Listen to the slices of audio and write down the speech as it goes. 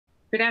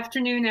Good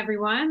afternoon,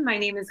 everyone. My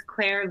name is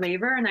Claire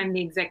Laver, and I'm the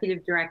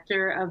Executive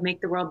Director of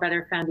Make the World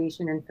Better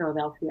Foundation in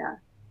Philadelphia.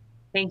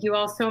 Thank you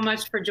all so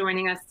much for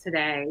joining us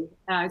today.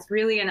 It's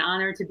really an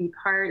honor to be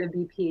part of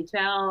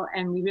BPHL,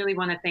 and we really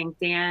want to thank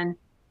Dan,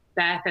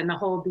 Beth, and the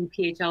whole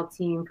BPHL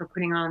team for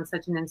putting on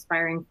such an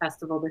inspiring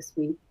festival this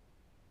week.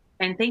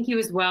 And thank you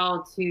as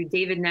well to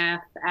David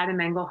Neff,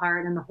 Adam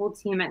Engelhardt, and the whole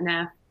team at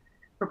Neff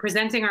for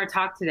presenting our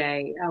talk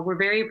today. We're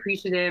very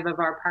appreciative of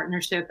our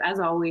partnership,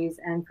 as always,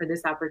 and for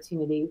this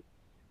opportunity.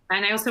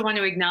 And I also want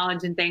to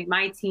acknowledge and thank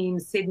my team,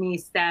 Sydney,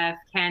 Steph,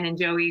 Ken, and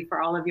Joey,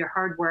 for all of your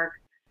hard work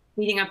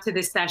leading up to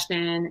this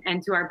session.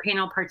 And to our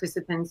panel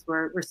participants,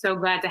 we're so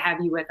glad to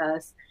have you with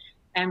us.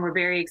 And we're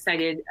very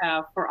excited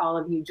for all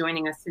of you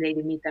joining us today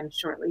to meet them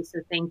shortly.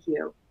 So thank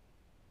you.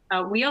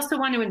 We also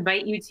want to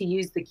invite you to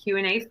use the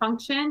Q&A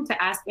function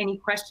to ask any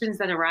questions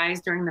that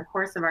arise during the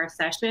course of our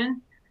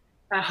session.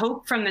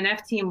 Hope from the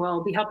Neff team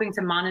will be helping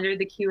to monitor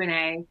the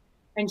Q&A,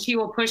 and she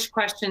will push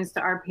questions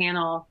to our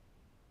panel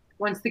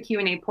once the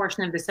Q&A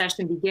portion of the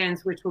session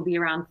begins, which will be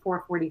around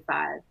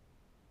 4:45.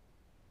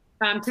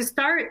 To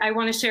start, I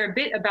want to share a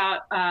bit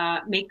about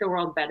Make the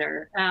World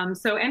Better.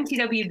 So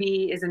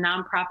MTWB is a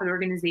nonprofit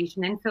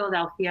organization in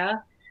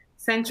Philadelphia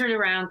centered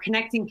around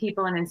connecting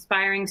people and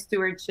inspiring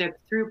stewardship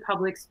through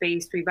public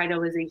space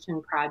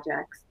revitalization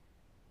projects.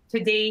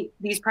 To date,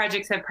 these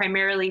projects have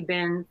primarily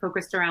been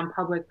focused around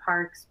public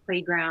parks,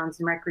 playgrounds,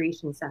 and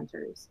recreation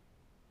centers.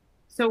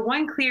 So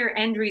one clear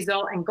end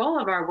result and goal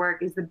of our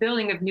work is the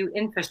building of new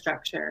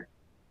infrastructure.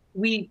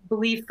 We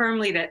believe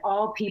firmly that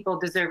all people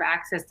deserve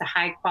access to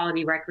high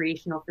quality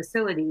recreational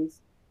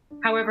facilities.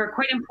 However,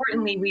 quite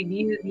importantly, we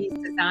view these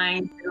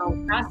design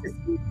build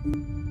processes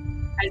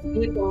as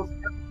vehicles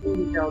for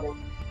community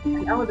building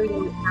and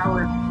elevating the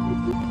power of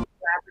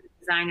collaborative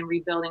design and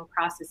rebuilding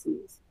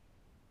processes.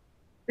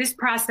 This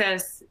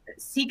process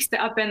seeks to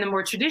upend the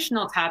more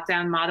traditional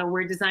top-down model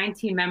where design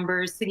team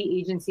members, city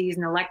agencies,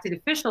 and elected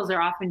officials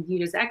are often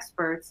viewed as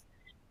experts,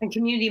 and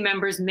community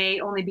members may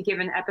only be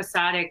given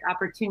episodic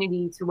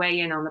opportunity to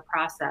weigh in on the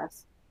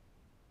process.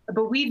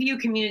 But we view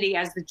community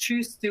as the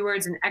true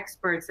stewards and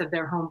experts of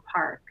their home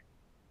park.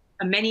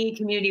 Many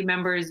community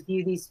members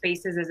view these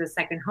spaces as a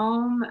second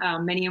home.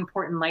 Many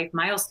important life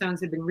milestones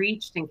have been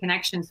reached and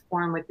connections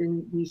formed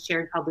within these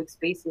shared public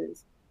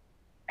spaces.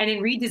 And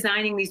in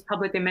redesigning these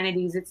public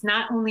amenities, it's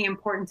not only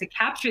important to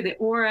capture the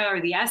aura or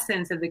the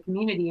essence of the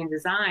community in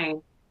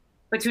design,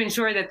 but to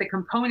ensure that the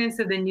components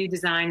of the new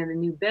design and the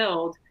new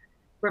build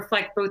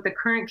reflect both the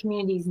current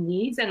community's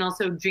needs and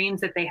also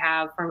dreams that they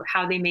have for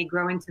how they may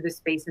grow into the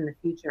space in the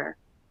future.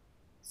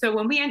 So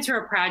when we enter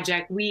a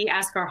project, we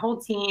ask our whole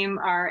team,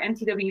 our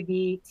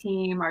MTWB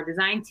team, our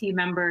design team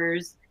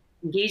members,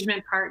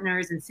 engagement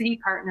partners, and city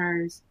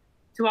partners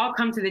to all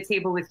come to the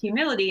table with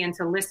humility and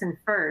to listen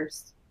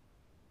first,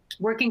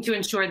 working to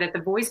ensure that the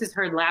voices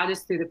heard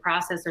loudest through the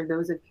process are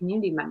those of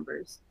community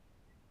members.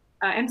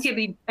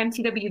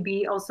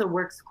 MTWB also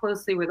works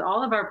closely with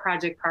all of our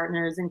project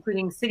partners,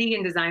 including city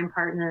and design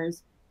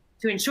partners,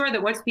 to ensure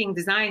that what's being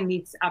designed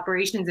meets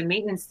operations and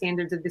maintenance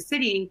standards of the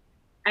city,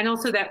 and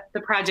also that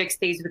the project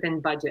stays within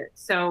budget.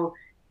 So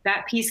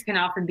that piece can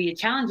often be a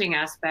challenging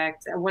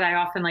aspect, what I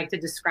often like to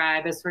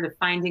describe as sort of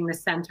finding the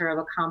center of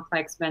a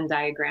complex Venn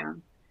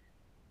diagram.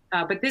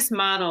 But this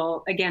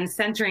model, again,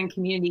 centering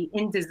community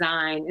in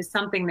design, is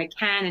something that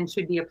can and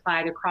should be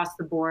applied across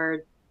the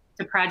board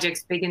to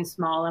projects big and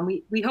small. And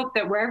we hope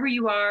that wherever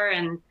you are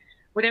and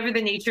whatever the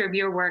nature of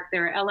your work,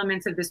 there are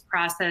elements of this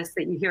process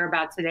that you hear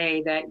about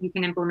today that you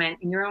can implement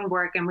in your own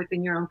work and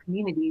within your own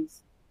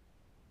communities.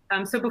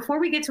 So before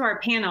we get to our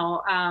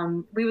panel,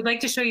 we would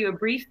like to show you a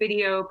brief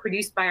video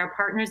produced by our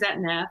partners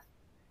at Neff,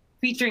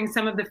 featuring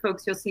some of the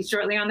folks you'll see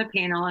shortly on the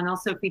panel, and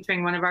also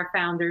featuring one of our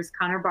founders,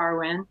 Connor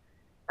Barwin,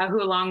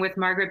 who along with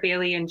Margaret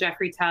Bailey and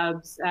Jeffrey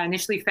Tubbs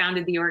initially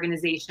founded the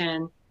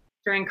organization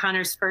during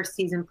Connor's first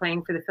season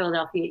playing for the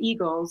Philadelphia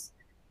Eagles,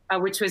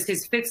 which was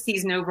his 5th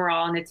season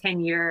overall and a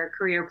 10-year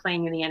career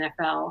playing in the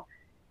NFL.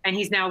 And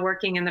he's now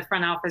working in the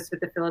front office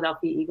with the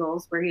Philadelphia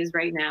Eagles, where he is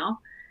right now.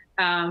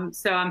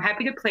 So I'm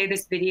happy to play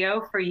this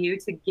video for you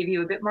to give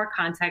you a bit more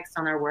context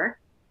on our work,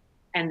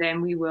 and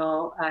then we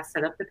will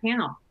set up the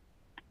panel.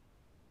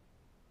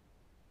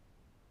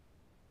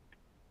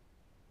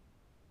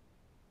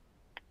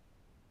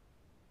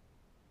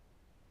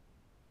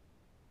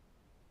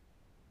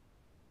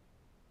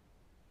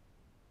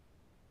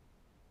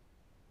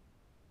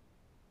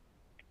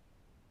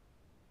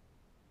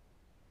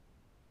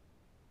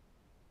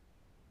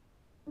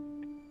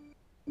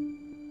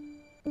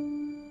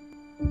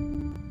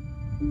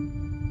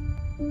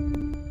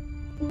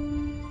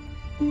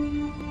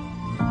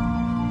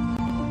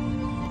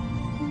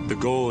 The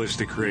goal is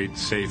to create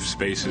safe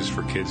spaces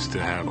for kids to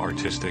have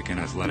artistic and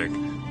athletic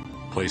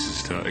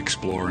places to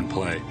explore and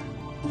play.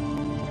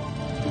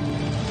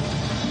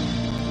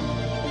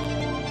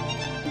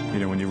 You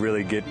know, when you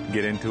really get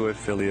into it,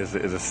 Philly is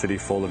a city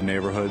full of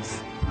neighborhoods.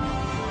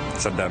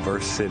 It's a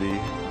diverse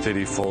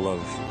city full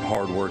of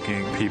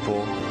hardworking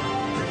people.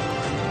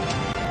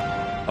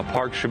 A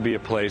park should be a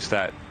place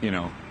that,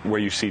 where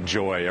you see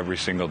joy every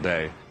single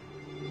day.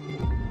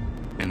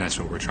 And that's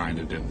what we're trying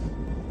to do.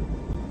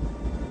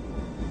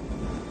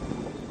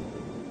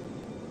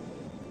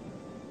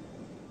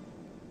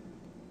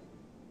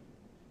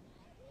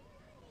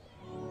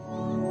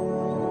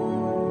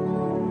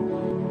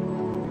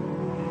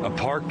 A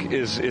park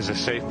is a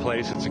safe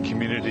place. It's a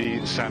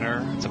community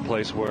center. It's a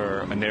place where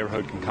a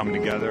neighborhood can come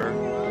together.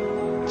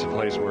 It's a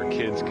place where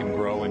kids can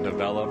grow and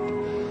develop.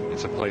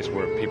 It's a place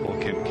where people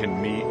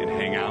can meet and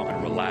hang out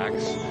and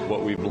relax.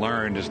 What we've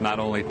learned is not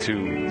only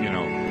to,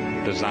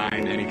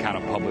 design any kind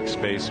of public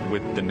space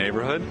with the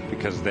neighborhood,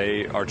 because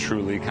they are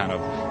truly kind of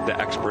the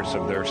experts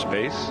of their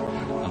space,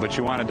 but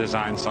you want to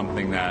design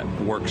something that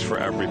works for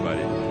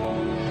everybody.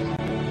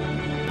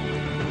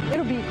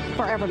 It'll be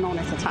forever known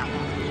as a time.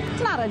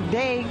 It's not a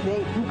day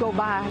that you go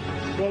by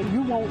that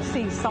you won't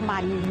see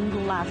somebody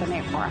utilizing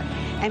that park.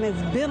 And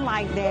it's been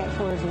like that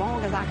for as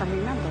long as I can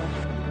remember.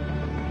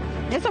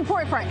 It's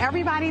important for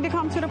everybody to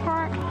come to the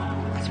park,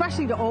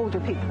 especially the older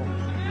people,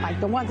 like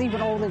the ones even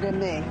older than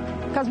me.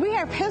 Because we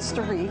have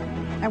history,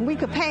 and we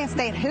could pass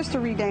that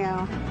history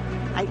down.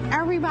 Like,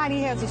 everybody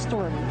has a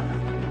story.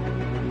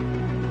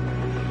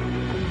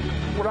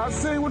 When I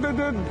see what they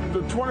did,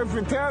 the 20th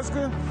in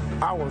Tasca,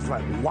 I was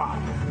like,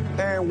 wow.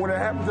 And when it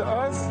happened to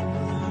us,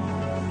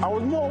 I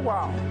was more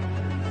wow.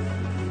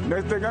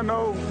 Next thing I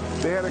know,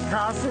 they had a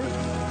concert,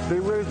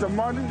 they raised the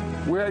money,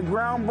 we had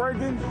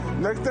groundbreaking.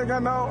 Next thing I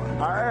know,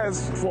 I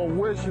asked for a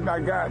wish and I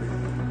got it.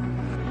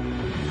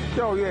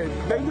 Yo, yeah,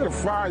 they did a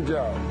fine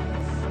job.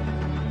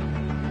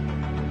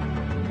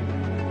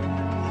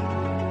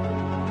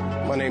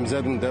 My name is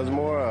Edwin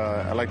Desmore.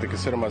 I like to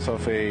consider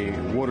myself a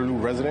Waterloo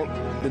resident.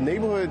 The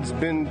neighborhood's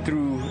been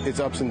through its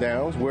ups and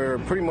downs. We're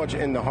pretty much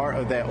in the heart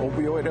of that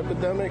opioid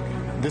epidemic.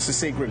 This is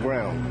sacred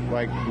ground.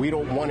 Like, we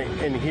don't want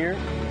it in here.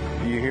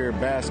 You hear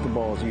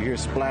basketballs, you hear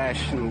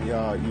splash, and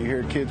you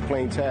hear kids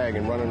playing tag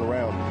and running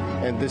around.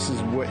 And this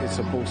is what it's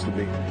supposed to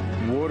be.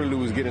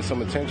 Waterloo is getting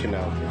some attention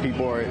now.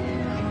 People are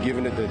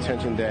giving it the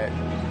attention that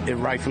it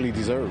rightfully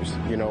deserves,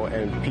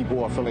 and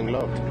people are feeling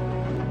loved.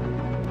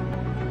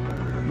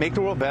 Make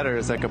the World Better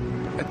is like a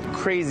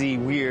crazy,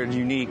 weird,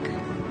 unique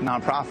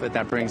nonprofit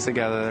that brings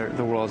together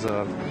the worlds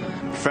of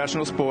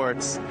professional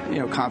sports,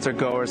 concert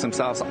goers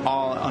themselves,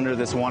 all under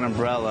this one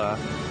umbrella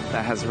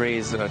that has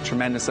raised a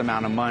tremendous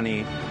amount of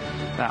money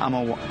that I'm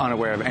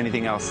unaware of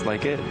anything else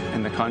like it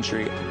in the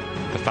country.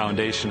 The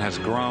foundation has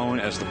grown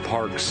as the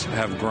parks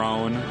have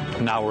grown.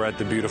 Now we're at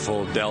the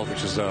beautiful Delph,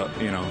 which is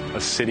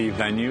a city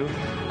venue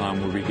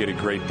where we get a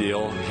great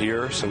deal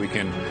here, so we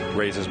can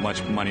raise as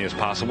much money as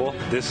possible.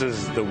 This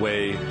is the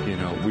way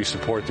we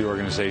support the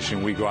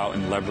organization. We go out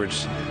and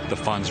leverage the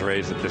funds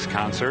raised at this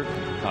concert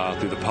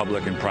through the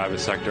public and private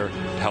sector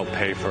to help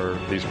pay for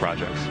these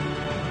projects.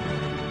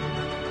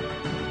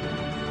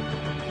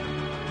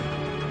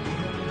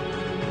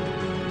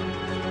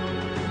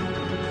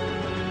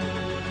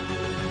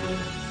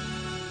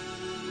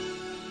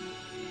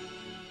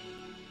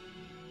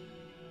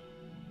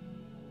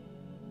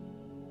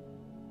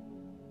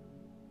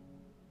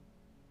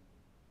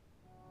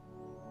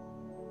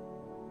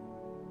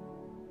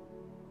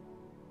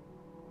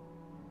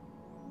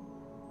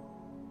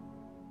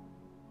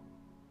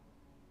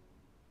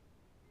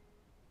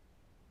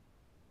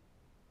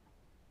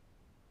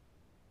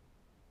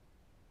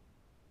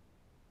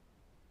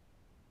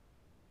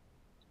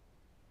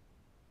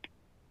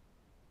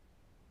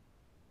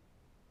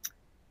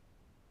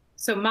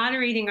 So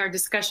moderating our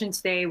discussion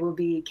today will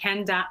be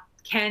Ken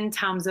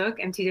Tomzuk,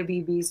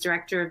 MTWB's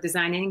Director of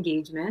Design and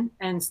Engagement,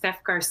 and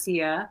Steph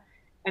Garcia,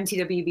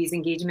 MTWB's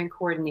Engagement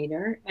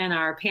Coordinator. And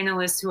our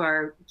panelists, who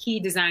are key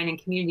design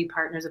and community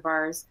partners of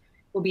ours,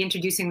 will be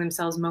introducing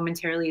themselves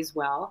momentarily as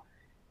well.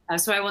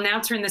 So I will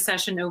now turn the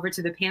session over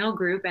to the panel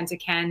group and to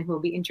Ken, who will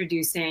be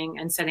introducing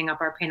and setting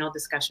up our panel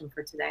discussion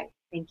for today.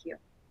 Thank you.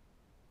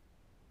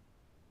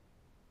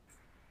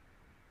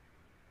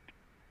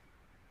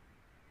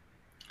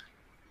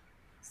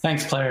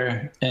 Thanks,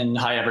 Claire, and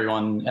hi,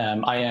 everyone.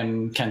 I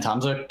am Ken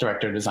Tomzuk,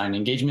 Director of Design and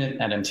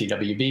Engagement at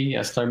MTWB,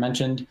 as Claire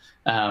mentioned.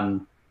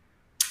 I'm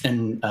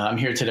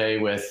here today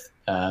with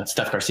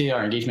Steph Garcia,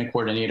 our Engagement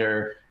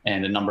Coordinator,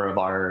 and a number of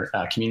our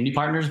community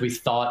partners. We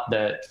thought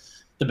that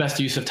the best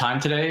use of time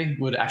today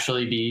would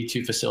actually be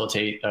to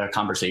facilitate a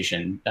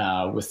conversation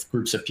with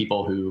groups of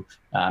people who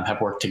have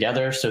worked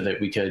together so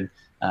that we could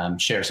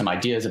share some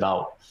ideas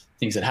about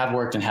things that have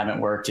worked and haven't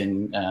worked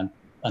in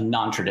a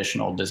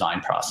non-traditional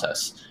design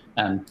process.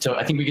 So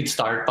I think we could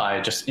start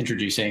by just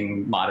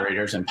introducing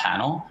moderators and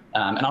panel.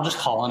 And I'll just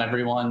call on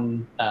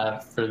everyone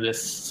for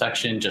this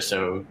section, just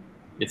so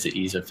it's an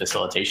ease of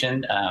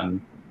facilitation.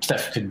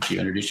 Steph, could you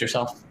introduce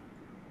yourself?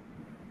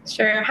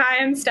 Sure. Hi,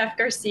 I'm Steph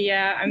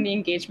Garcia. I'm the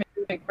Engagement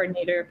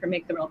Coordinator for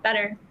Make the World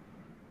Better.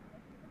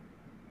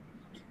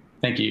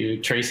 Thank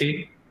you.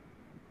 Tracy?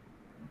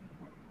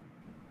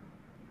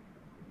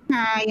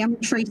 Hi, I'm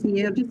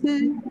Tracy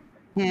Anderson,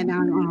 and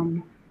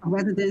I'm a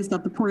resident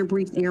of the Port of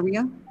Breeze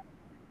area.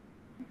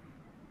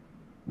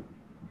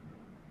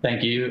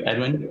 Thank you.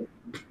 Edwin?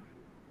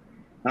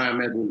 Hi,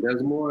 I'm Edwin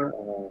Desmore,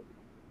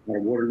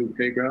 at Waterloo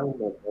Playground,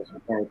 also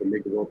part of the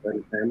Make the World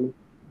Better family.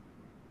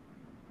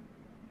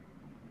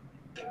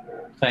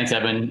 Thanks,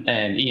 Evan.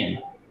 And Ian.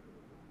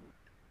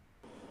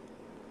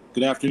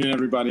 Good afternoon,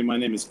 everybody. My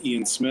name is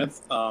Ian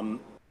Smith. I'm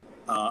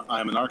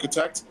an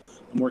architect.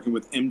 I'm working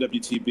with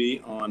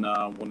MWTB on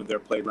one of their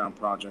playground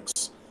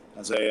projects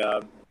as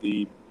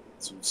the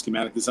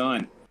schematic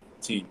design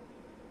team.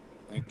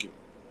 Thank you.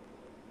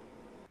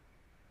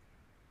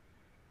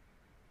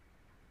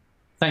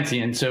 Thanks,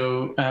 Ian.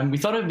 So we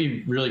thought it'd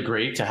be really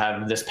great to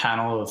have this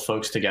panel of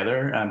folks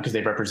together because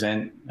they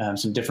represent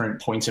some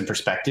different points and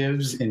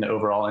perspectives in the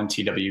overall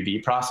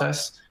MTWB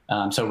process.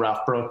 So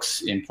Ralph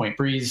Brooks in Point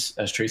Breeze,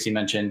 as Tracy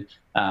mentioned,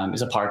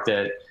 is a park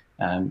that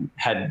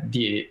had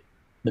the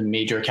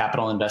major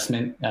capital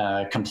investment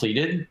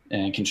completed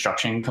and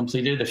construction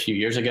completed a few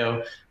years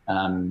ago.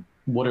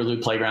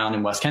 Waterloo Playground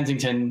in West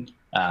Kensington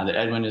that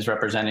Edwin is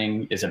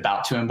representing is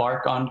about to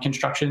embark on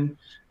construction.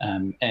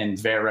 And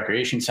Vare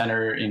Recreation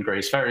Center in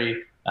Grays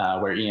Ferry,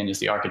 where Ian is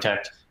the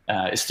architect,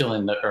 is still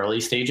in the early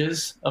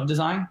stages of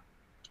design.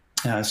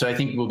 So I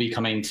think we'll be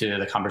coming to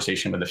the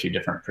conversation with a few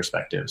different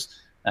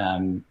perspectives.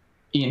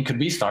 Ian, could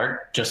we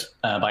start just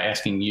by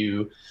asking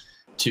you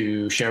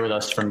to share with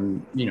us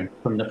from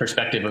the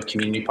perspective of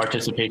community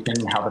participation,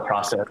 how the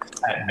process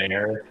at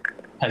Vare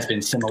has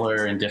been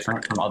similar and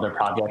different from other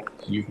projects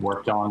you've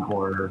worked on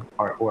or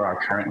are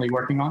currently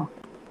working on?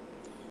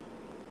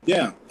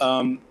 Yeah.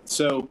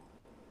 So,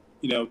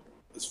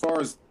 as far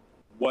as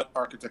what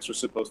architects are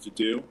supposed to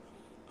do,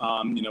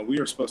 we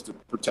are supposed to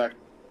protect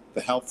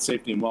the health,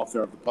 safety, and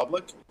welfare of the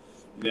public,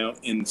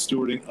 in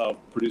stewarding of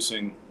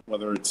producing,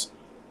 whether it's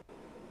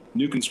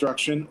new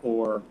construction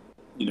or,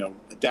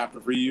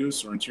 adaptive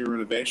reuse or interior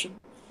renovation.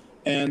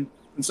 And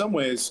in some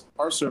ways,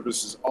 our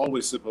service is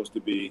always supposed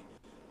to be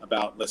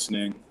about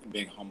listening and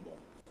being humble.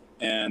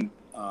 And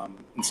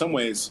in some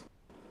ways,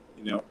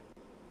 no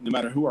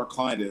matter who our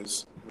client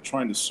is, we're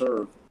trying to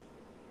serve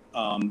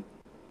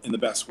in the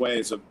best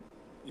ways of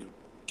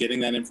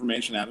getting that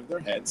information out of their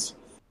heads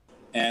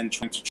and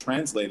trying to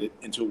translate it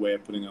into a way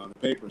of putting it on the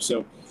paper.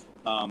 So,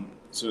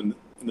 in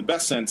the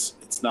best sense,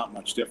 it's not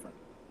much different.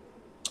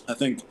 I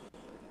think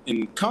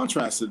in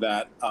contrast to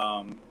that,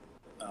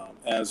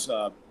 as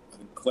I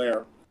think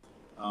Claire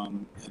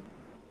had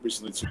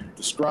recently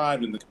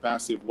described in the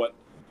capacity of what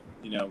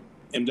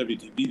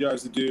MWTB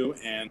tries to do,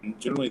 and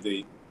generally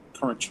the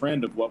current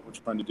trend of what we're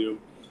trying to do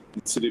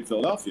in the city of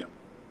Philadelphia,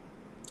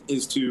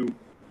 is to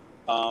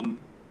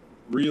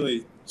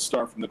really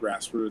start from the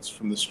grassroots,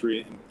 from the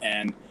street,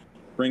 and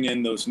bring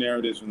in those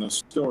narratives and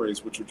those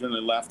stories, which are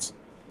generally left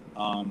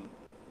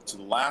to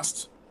the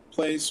last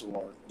place,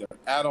 or they're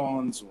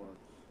add-ons, or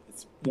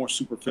it's more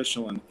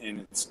superficial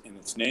in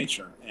its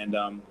nature. And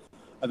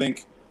I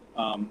think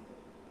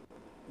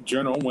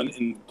general, when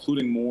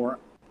including more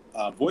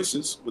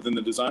voices within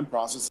the design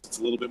process, it's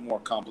a little bit more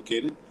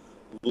complicated,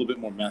 a little bit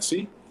more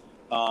messy,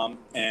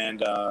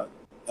 and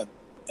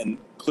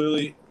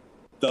clearly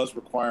does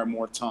require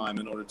more time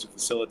in order to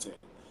facilitate.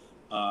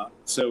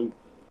 So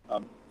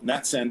in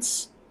that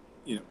sense,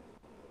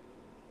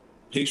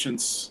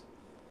 patience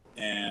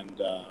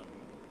and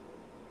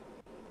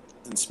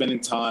spending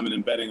time and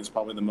embedding is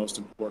probably the most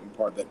important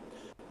part that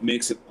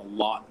makes it a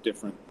lot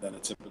different than a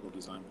typical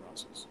design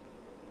process.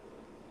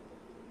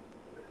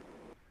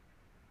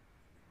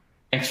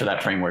 Thanks for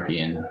that framework,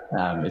 Ian.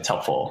 It's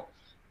helpful.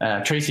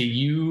 Tracy,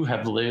 you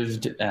have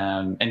lived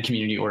and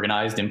community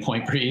organized in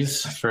Point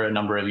Breeze for a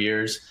number of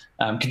years.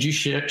 Could you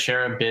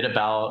share a bit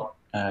about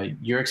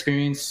your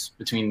experience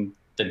between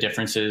the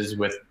differences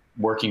with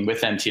working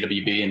with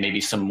MTWB and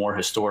maybe some more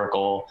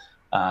historical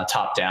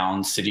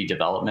top-down city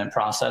development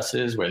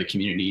processes where the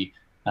community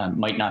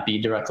might not be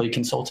directly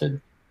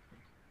consulted?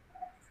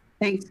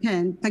 Thanks,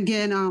 Ken.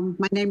 Again,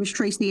 my name is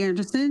Tracy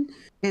Anderson,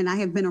 and I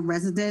have been a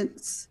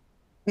resident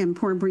in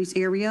Point Breeze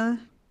area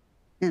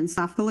in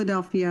South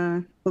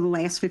Philadelphia for the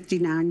last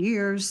 59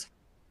 years.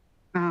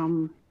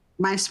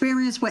 My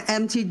experience with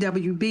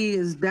MTWB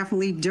is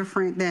definitely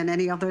different than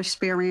any other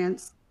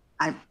experience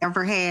I've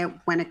ever had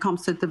when it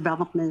comes to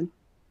development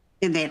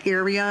in that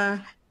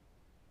area.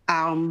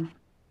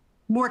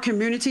 More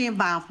community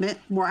involvement,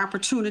 more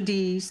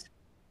opportunities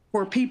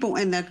for people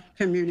in the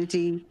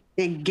community.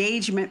 The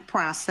engagement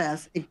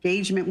process,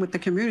 engagement with the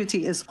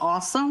community is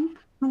awesome.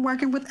 I'm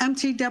working with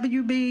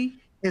MTWB,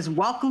 is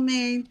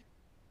welcoming,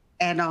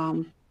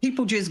 and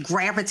people just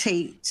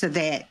gravitate to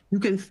that. You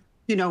can,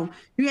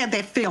 you have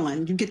that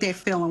feeling. You get that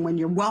feeling when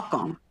you're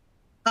welcome.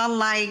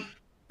 Unlike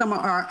some of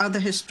our other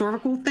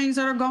historical things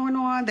that are going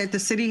on that the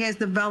city has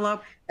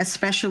developed,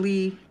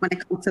 especially when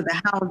it comes to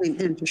the housing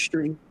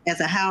industry. As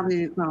a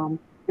housing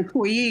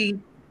employee,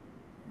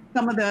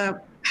 some of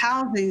the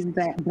houses,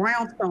 that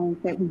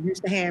brownstones that we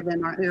used to have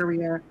in our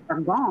area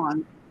are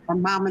gone. Our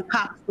mom and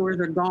pop stores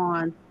are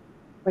gone,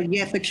 but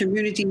yet the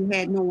community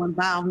had no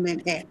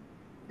involvement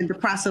in the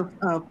process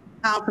of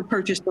how to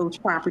purchase those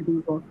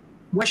properties or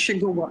what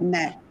should go up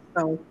next.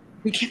 So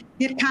we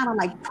get kind of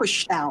like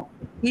pushed out.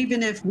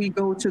 Even if we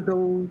go to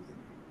those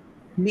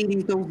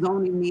meetings, those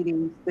zoning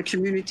meetings, the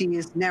community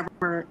is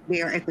never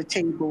there at the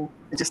table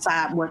to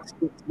decide what's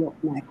built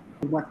next,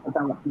 what's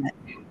developed next.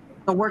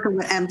 So working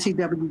with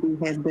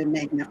MTWB has been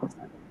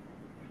magnificent.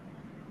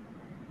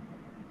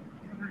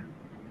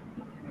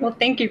 Well,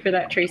 thank you for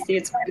that, Tracy.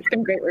 It's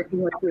been great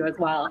working with you as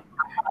well.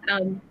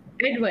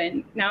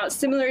 Edwin, now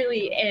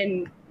similarly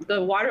in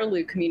the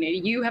Waterloo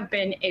community, you have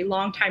been a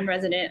longtime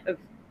resident of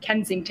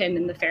Kensington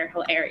in the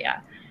Fairhill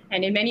area.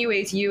 And in many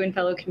ways, you and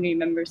fellow community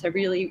members have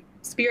really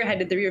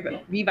spearheaded the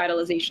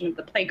revitalization of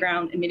the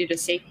playground and made it a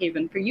safe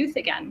haven for youth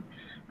again.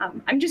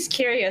 I'm just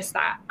curious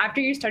that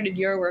after you started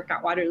your work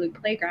at Waterloo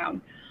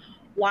Playground,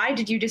 why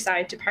did you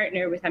decide to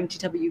partner with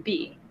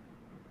MTWB?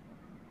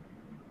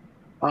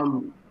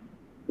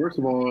 First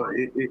of all,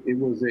 it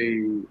was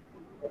a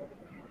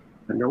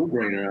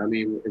no-brainer. I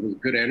mean, it was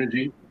good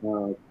energy.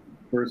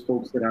 First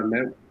folks that I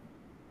met,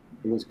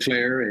 it was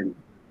Claire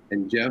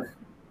and Jeff,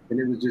 and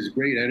it was just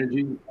great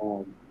energy.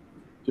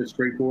 Just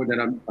straightforward. That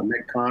I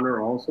met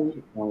Connor also,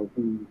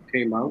 who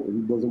came out,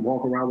 and he wasn't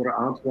walking around with an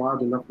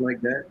entourage or nothing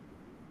like that.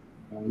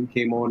 He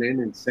came on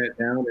in and sat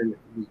down, and it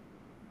was,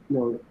 you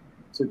know,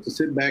 to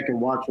sit back and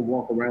watch him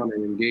walk around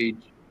and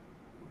engage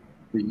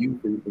the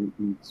youth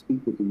and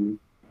speak with the youth.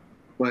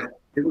 But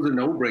it was a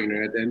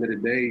no-brainer. At the end of the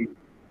day,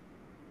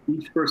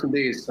 each person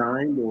they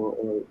assigned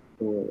or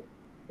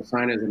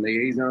assigned as a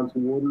liaison to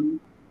Waterloo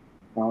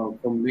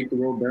from Make the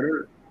World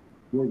Better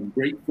were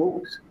great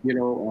folks. You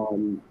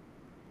know,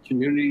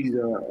 communities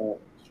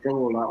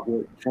struggle a lot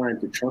with trying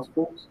to trust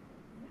folks.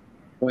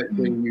 But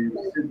when you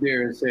sit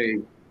there and say,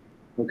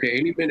 okay,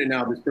 any minute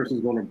now, this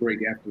person's going to break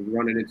after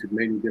running into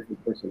many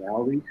different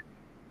personalities.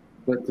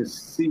 But to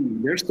see,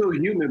 they're still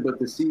human, but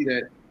to see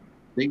that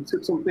they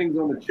took some things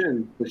on the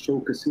chin to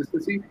show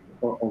consistency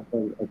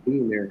of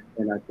being there.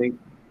 And I think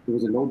it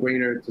was a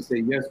no-brainer to say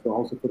yes, but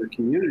also for the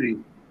community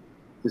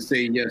to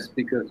say yes,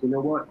 because you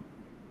know what?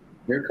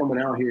 They're coming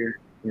out here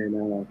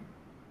and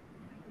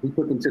we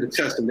put them to the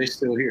test and they're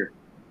still here.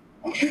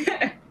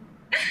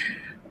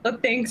 Well,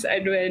 thanks,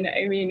 Edwin.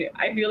 I mean,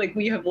 I feel like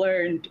we have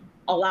learned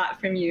a lot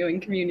from you and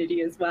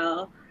community as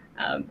well.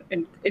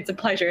 And it's a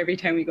pleasure every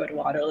time we go to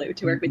Waterloo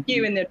to work with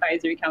you in the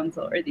advisory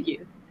council or the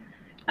youth.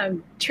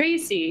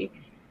 Tracy,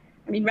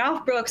 I mean,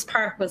 Ralph Brooks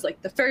Park was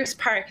like the first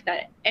park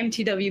that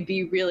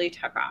MTWB really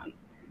took on.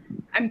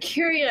 I'm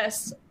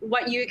curious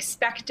what you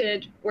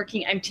expected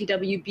working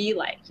MTWB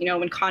like, you know,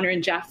 when Connor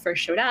and Jeff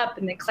first showed up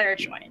and then Claire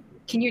joined.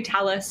 Can you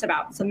tell us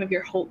about some of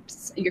your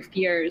hopes, your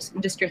fears,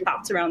 and just your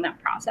thoughts around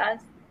that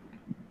process?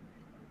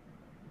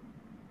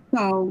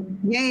 So,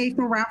 yay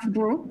for Ralph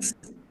Brooks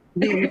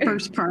being the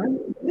first part.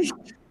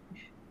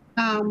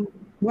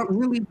 What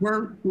really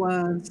worked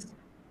was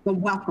the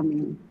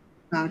welcoming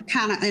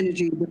kind of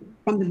energy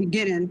from the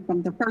beginning,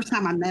 from the first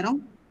time I met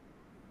him.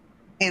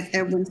 As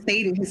Edwin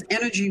stated, his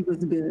energy was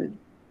good.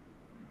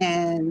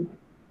 And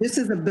this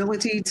is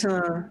ability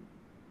to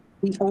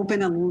be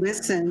open and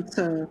listen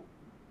to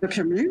the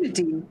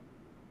community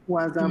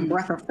was a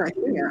breath of fresh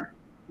air.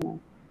 You know,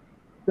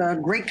 the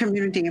great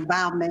community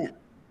involvement,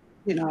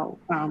 you know,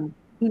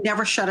 he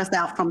never shut us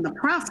out from the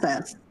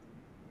process.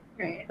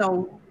 Right.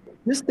 So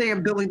just the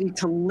ability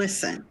to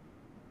listen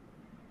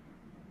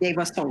gave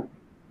us hope.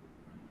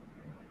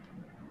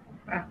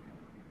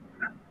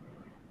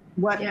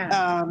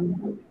 Wow.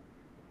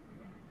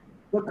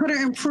 What could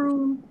have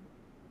improved,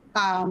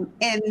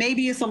 and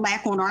maybe it's a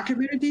lack on our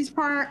community's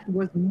part,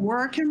 was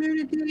more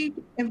community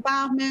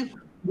involvement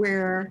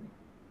where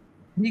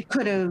we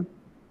could have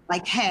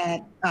like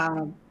had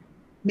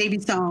maybe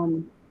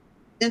some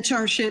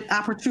internship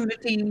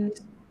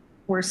opportunities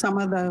for some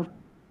of the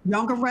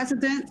younger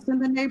residents in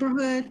the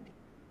neighborhood.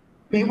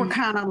 They were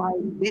kind of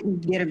like,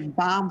 didn't get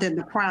involved in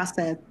the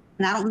process.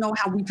 And I don't know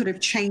how we could have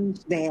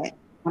changed that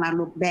when I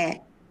look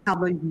back, how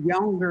the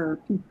younger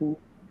people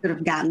could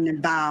have gotten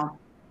involved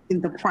in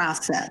the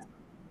process.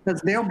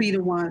 Because they'll be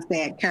the ones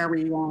that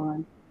carry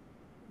on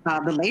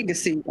the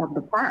legacy of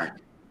the park.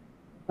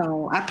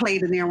 So I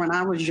played in there when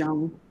I was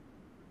young.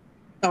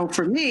 So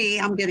for me,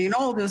 I'm getting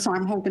older, so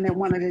I'm hoping that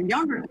one of the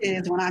younger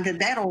kids, when I get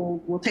that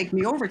old, will take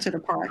me over to the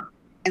park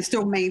and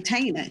still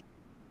maintain it.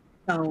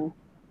 So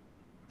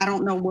I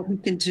don't know what we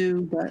can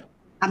do, but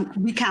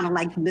we kind of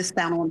like missed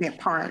out on that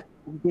part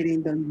of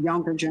getting the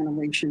younger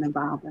generation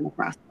involved in the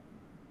process.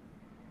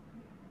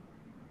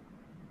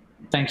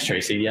 Thanks,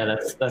 Tracy. Yeah,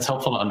 that's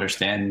helpful to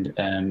understand.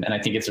 And I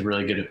think it's a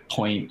really good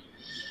point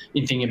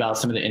in thinking about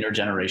some of the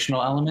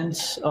intergenerational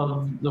elements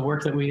of the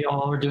work that we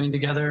all are doing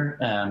together,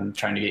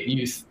 trying to get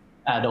youth,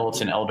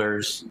 adults, and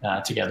elders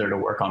together to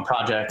work on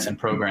projects and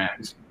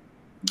programs.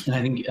 And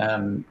I think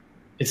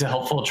it's a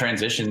helpful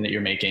transition that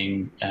you're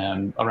making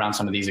around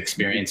some of these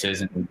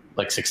experiences and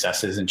like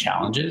successes and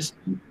challenges.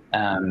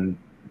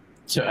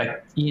 So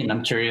Ian,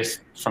 I'm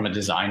curious, from a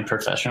design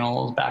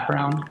professional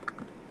background,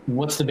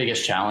 what's the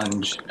biggest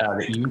challenge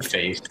that you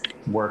faced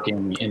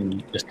working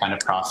in this kind of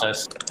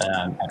process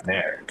at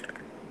Bear?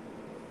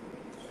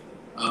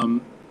 I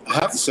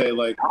have to say,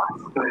 like,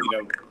 you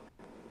know,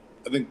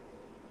 I think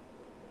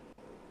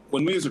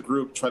when we as a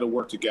group try to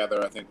work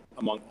together, I think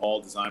among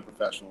all design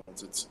professionals,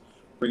 it's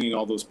bringing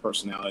all those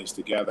personalities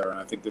together. And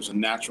I think there's a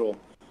natural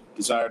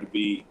desire to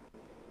be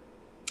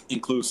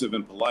inclusive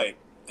and polite.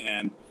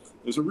 And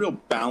there's a real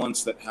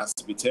balance that has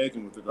to be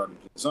taken with regard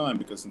to design,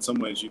 because in some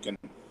ways you can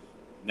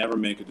never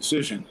make a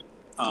decision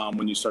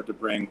when you start to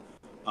bring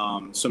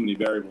so many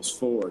variables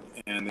forward,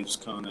 and they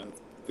just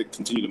they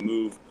continue to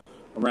move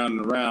around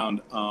and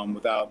around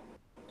without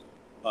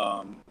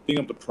being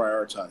able to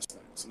prioritize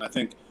things. And I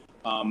think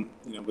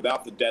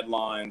without the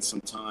deadlines,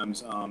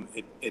 sometimes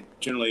it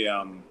generally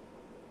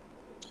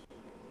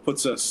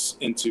puts us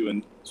into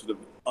a sort of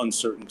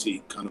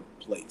uncertainty kind of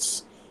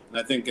place. And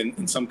I think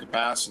in some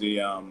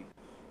capacity,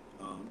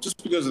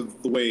 just because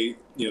of the way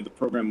the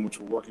program in which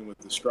we're working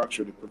with is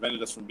structured, it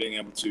prevented us from being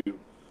able to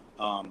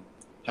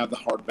have the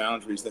hard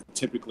boundaries that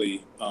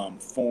typically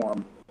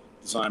form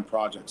design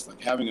projects,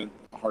 like having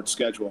a hard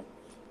schedule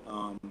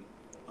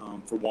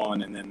for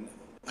one, and then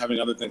having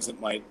other things that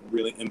might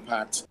really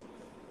impact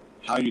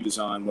how you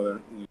design,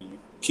 whether you're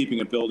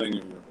keeping a building or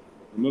you're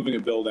removing a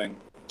building,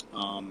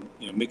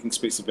 making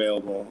space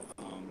available,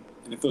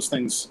 and if those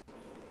things,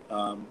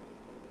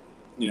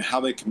 how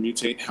they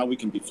commutate, how we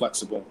can be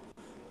flexible.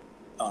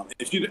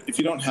 If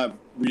you don't have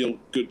real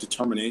good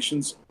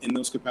determinations in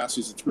those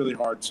capacities, it's really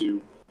hard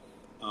to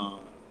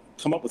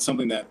come up with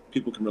something that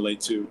people can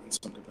relate to in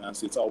some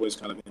capacity. It's always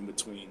kind of in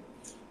between.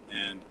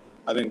 And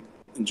I think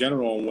in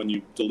general, when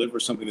you deliver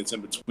something that's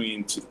in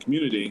between to the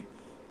community,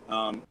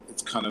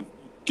 it's kind of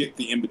get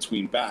the in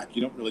between back.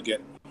 You don't really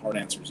get hard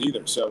answers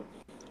either. So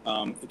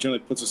it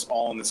generally puts us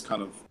all in this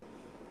kind of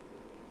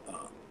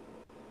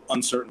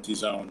uncertainty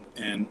zone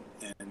and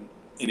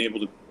unable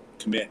to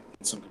commit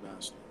in some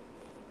capacity.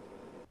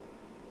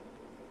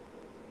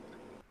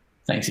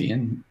 Thanks,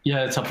 Ian.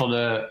 Yeah, it's helpful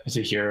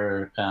to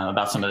hear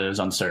about some of those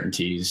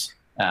uncertainties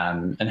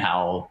and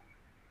how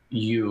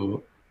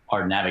you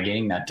are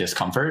navigating that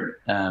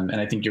discomfort. And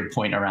I think your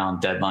point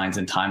around deadlines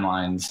and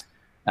timelines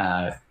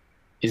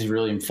is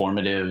really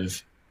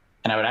informative.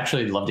 And I would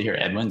actually love to hear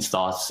Edwin's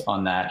thoughts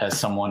on that as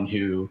someone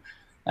who,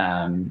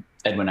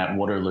 Edwin at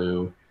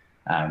Waterloo,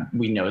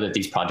 we know that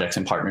these projects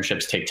and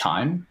partnerships take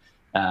time.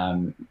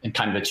 And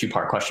kind of a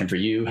two-part question for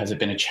you. Has it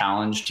been a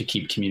challenge to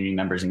keep community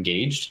members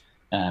engaged?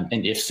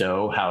 And if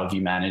so, how have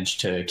you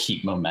managed to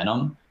keep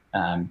momentum,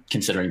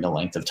 considering the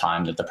length of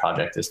time that the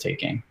project is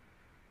taking?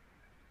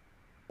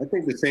 I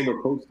think the same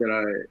approach that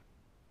I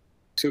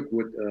took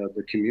with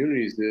the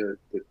communities, the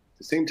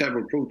same type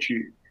of approach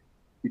you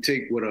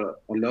take with a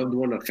loved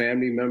one, a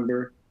family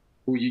member,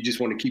 who you just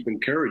want to keep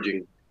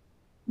encouraging,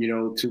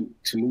 to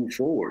move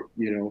forward.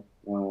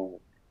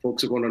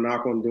 Folks are going to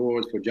knock on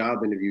doors for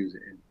job interviews,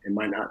 and it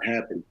might not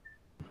happen.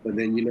 But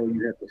then, you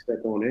have to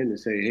step on in and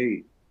say,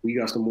 hey, we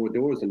got some more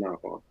doors to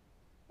knock on.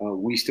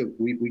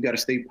 We got to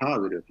stay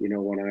positive.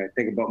 When I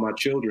think about my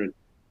children,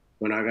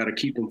 when I got to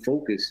keep them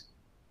focused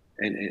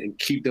and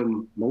keep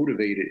them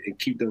motivated and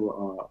keep them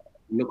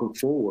looking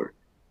forward,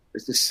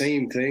 it's the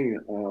same thing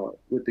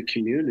with the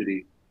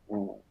community.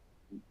 You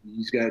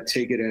just got to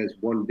take it as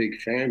one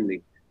big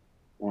family,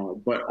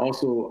 but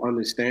also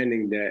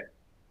understanding that,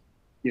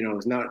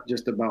 it's not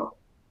just about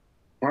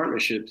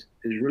partnerships.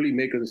 It's really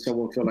making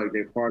someone feel like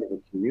they're part of a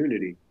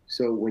community.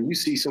 So when you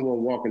see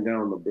someone walking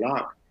down the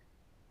block,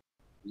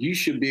 you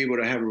should be able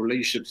to have a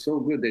relationship so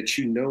good that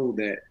you know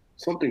that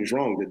something's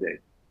wrong today.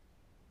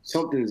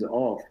 Something's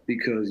off,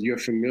 because you're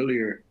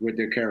familiar with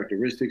their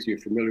characteristics, you're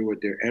familiar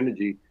with their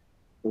energy.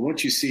 But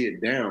once you see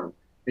it down,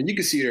 and you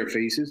can see their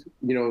faces,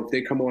 if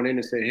they come on in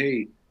and say,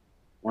 hey,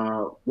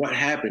 what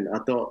happened? I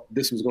thought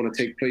this was going to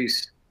take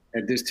place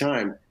at this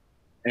time.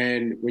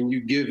 And when you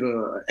give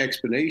an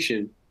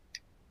explanation,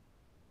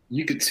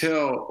 you could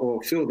tell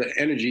or feel the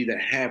energy that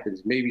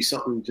happens. Maybe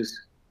something just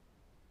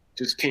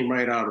came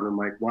right out of them,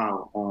 like,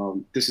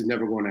 wow, this is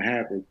never going to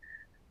happen.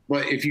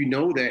 But if you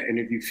know that, and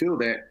if you feel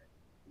that,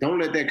 don't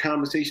let that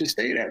conversation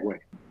stay that way.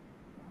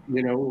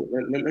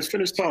 Let's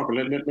finish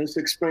talking. Let's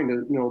explain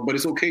it, but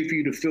it's okay for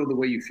you to feel the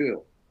way you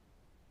feel.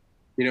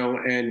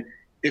 And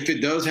if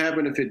it does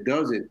happen, if it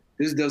doesn't,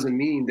 this doesn't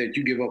mean that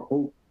you give up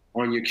hope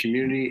on your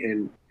community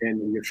and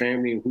your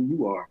family and who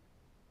you are.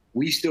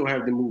 We still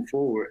have to move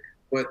forward.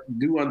 But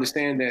do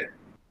understand that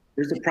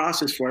there's a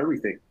process for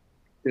everything.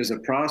 There's a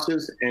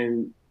process,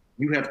 and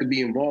you have to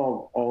be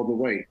involved all the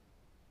way.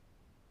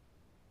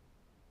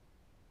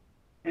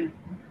 Yeah,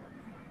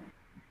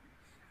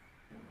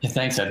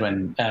 thanks,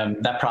 Edwin.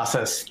 That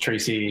process,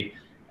 Tracy,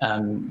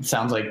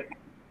 sounds like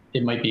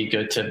it might be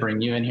good to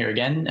bring you in here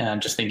again.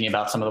 Just thinking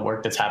about some of the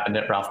work that's happened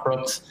at Ralph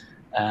Brooks,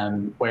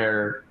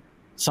 where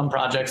some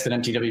projects that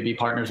MTWB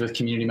partners with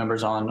community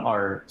members on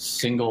are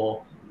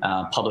single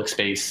public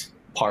space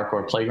park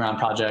or playground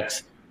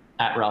projects.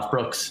 At Ralph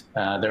Brooks,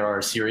 there are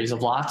a series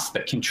of lots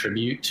that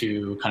contribute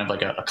to kind of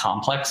like a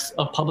complex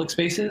of public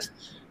spaces.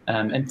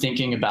 And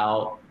thinking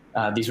about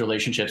these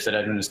relationships that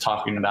Edwin is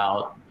talking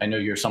about, I know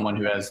you're someone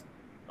who has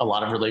a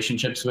lot of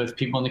relationships with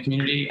people in the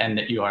community, and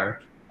that you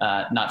are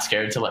not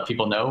scared to let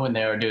people know when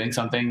they are doing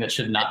something that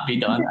should not be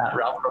done at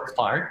Ralph Brooks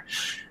Park.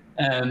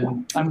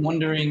 I'm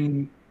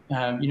wondering,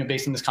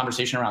 based on this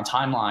conversation around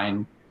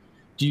timeline,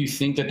 Do you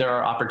think that there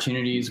are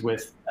opportunities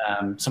with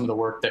some of the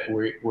work that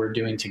we're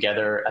doing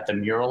together at the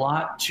Mural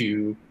Lot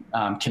to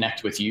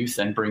connect with youth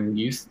and bring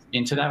youth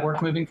into that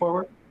work moving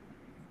forward?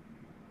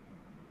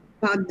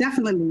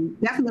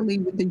 Definitely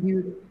with the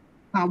youth.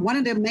 One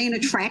of the main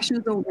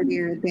attractions over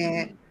there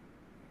that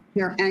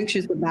they're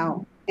anxious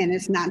about, and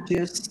it's not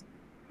just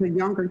the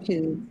younger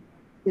kids,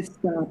 it's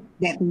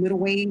that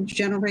middle-aged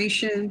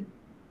generation,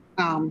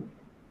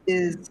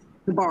 is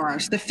the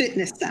bars, the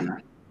fitness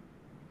center.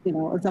 You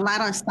know, there's a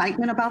lot of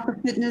excitement about the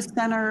fitness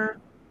center.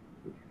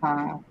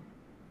 How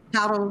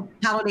do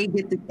they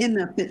get in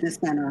the fitness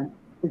center?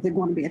 Is it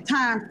going to be a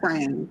time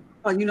frame?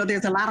 You know,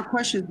 there's a lot of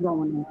questions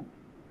going on.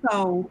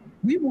 So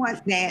we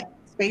want that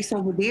space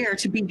over there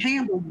to be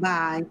handled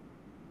by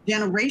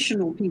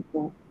generational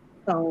people.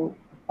 So,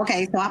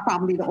 okay, so I'm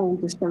probably the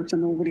oldest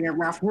person over there at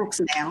Ralph Brooks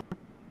now.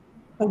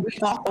 So we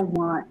also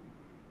want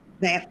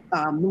that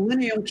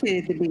millennial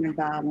kid to be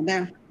involved, and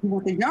then we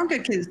want the younger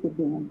kids to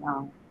be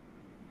involved.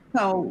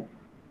 So,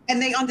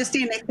 and they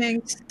understand that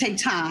things take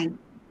time.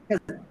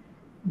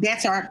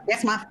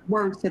 That's my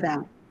words to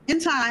them. In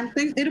time,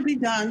 it'll be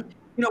done.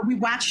 You know, we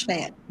watched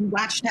that. We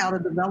watched how the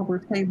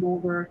developers came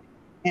over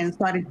and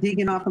started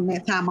digging off from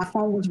that time. My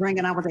phone was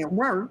ringing. I was at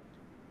work,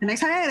 and they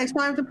said, "Hey, they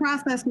started the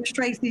process, Ms.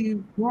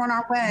 Tracy. We're on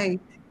our way."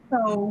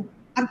 So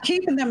I'm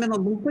keeping them in the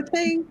loop with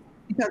things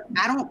because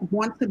I don't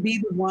want to be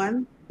the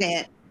one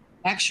that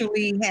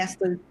actually has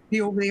to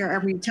be over there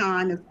every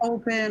time it's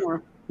open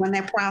or run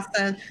that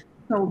process.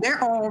 So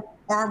they're all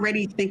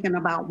already thinking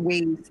about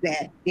ways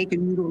that they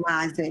can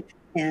utilize it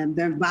and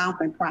the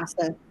involvement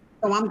process.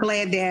 So I'm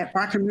glad that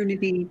our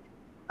community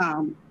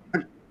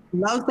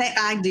loves that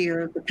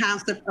idea, the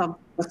concept of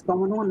what's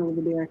going on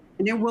over there,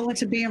 and they're willing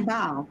to be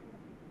involved.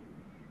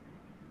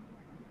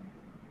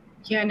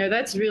 Yeah, no,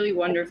 that's really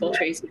wonderful,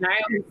 Tracy. And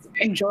I always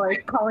enjoy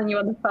calling you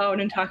on the phone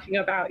and talking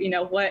about, you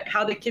know,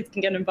 how the kids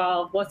can get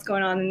involved, what's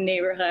going on in the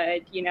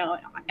neighborhood, you know,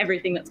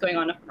 everything that's going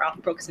on at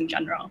Ralph Brooks in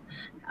general.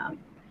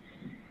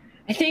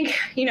 I think,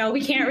 you know, we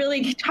can't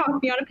really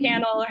be on a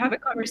panel or have a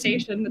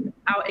conversation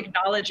without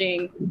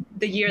acknowledging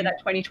the year that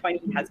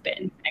 2020 has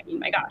been. I mean,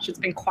 my gosh, it's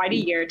been quite a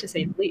year to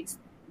say the least.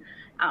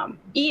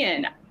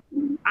 Ian,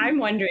 I'm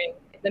wondering,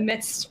 in the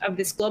midst of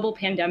this global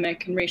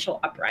pandemic and racial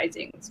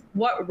uprisings,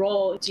 what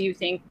role do you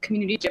think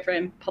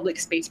community-driven public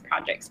space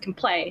projects can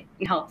play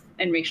in health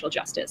and racial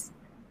justice?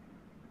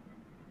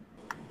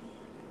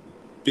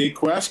 Big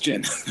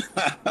question.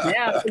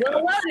 Yeah,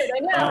 we'll love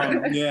it, I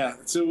know. Yeah,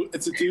 so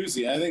it's a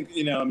doozy. I think,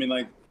 you know, I mean,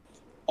 like,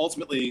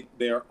 ultimately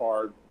there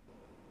are,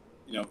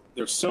 you know,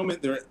 there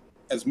are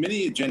as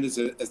many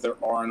agendas as there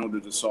are in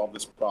order to solve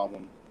this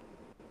problem.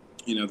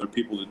 You know, there are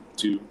people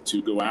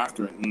to go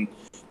after it. And,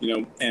 you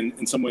know, and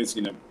in some ways,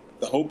 you know,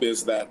 the hope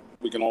is that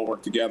we can all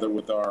work together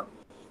with our,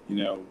 you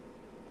know,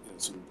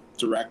 sort of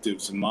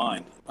directives in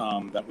mind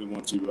that we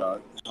want to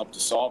help to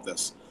solve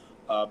this.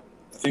 I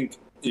think,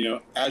 you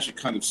know, as you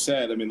kind of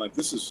said, I mean, like,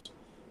 this is,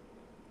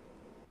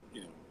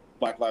 you know,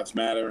 Black Lives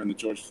Matter and the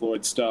George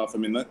Floyd stuff. I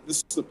mean,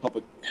 this is a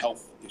public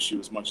health issue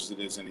as much as it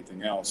is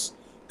anything else,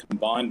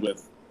 combined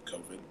with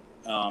COVID.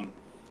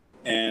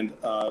 And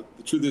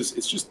the truth is,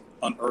 it's just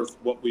unearthed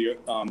what we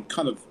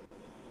kind of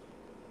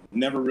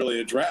never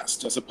really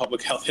addressed as a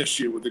public health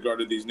issue with regard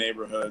to these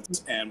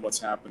neighborhoods and what's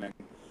happening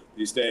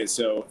these days.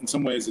 So in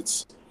some ways,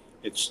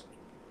 it's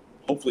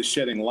hopefully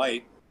shedding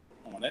light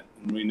on it.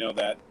 And we know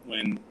that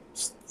when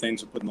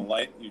things are put in the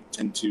light,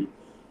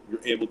 you're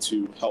able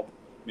to help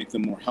make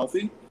them more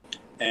healthy.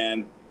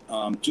 And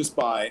just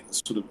by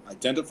sort of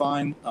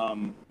identifying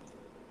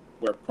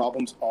where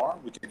problems are,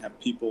 we can have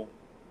people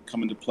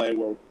come into play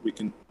where we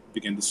can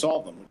begin to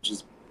solve them, which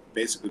is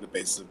basically the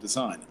basis of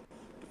design,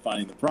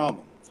 defining the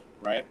problem,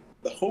 right?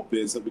 The hope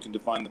is that we can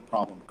define the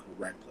problem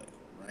correctly,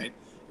 right?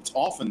 It's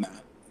often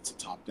that it's a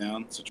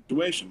top-down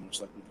situation,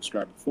 much like we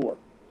described before.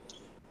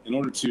 In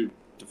order to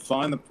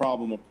define the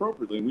problem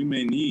appropriately, we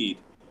may need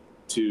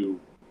to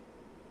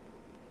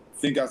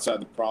think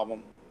outside the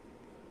problem,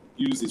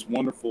 use these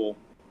wonderful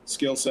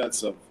skill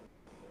sets of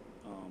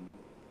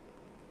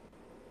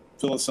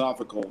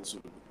philosophical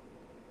sort of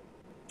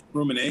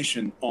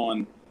rumination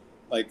on,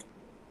 like,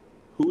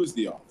 who is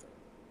the author?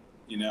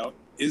 You know,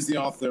 is the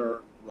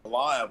author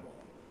reliable?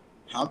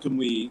 How can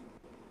we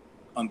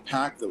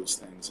unpack those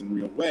things in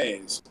real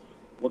ways?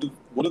 What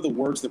do the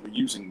words that we're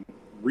using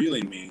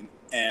really mean?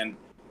 And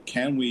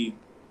can we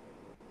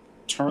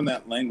turn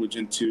that language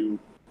into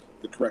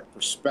the correct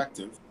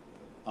perspective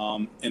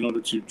in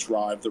order to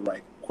drive the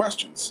right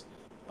questions?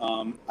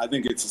 I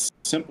think it's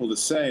simple to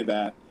say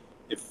that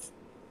if,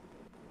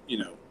 you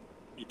know,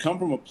 you come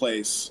from a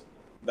place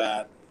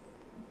that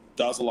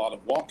does a lot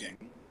of walking,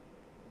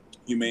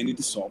 you may need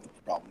to solve the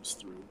problems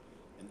through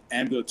an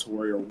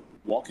ambulatory or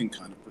walking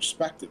kind of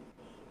perspective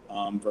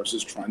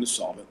versus trying to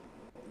solve it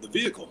the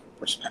vehicle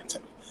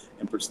perspective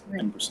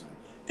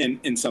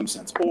in some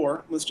sense.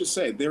 Or let's just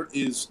say there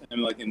is,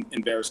 and like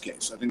in Bear's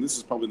case, I think this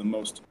is probably the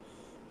most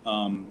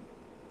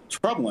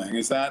troubling,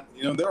 is that,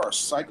 you know, there are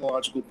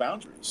psychological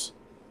boundaries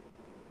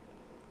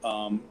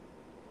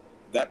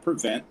that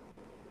prevent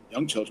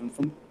young children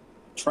from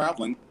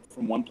traveling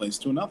from one place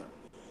to another.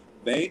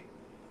 They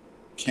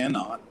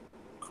cannot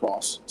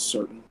cross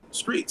certain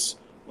streets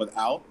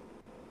without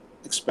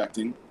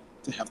expecting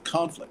to have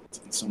conflict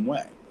in some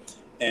way.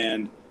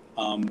 And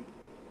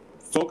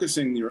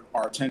focusing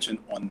our attention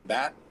on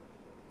that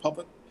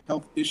public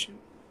health issue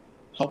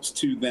helps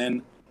to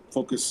then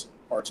focus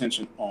our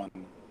attention on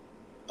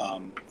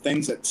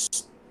things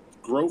that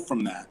grow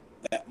from that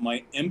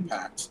might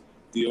impact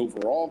the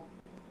overall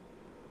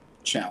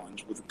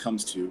challenge when it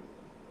comes to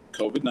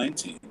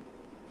COVID-19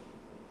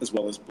 as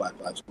well as Black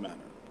Lives Matter,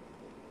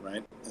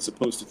 right? As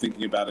opposed to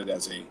thinking about it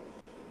as a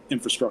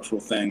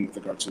infrastructural thing with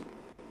regard to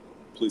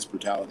police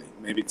brutality.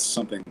 Maybe it's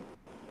something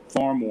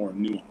far more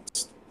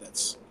nuanced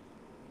that's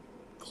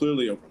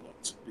clearly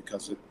overlooked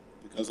because of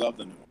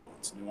the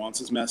nuance.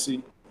 Nuance is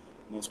messy.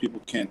 Most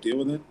people can't deal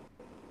with it.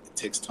 It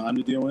takes time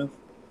to deal with,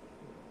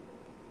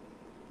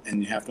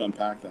 and you have to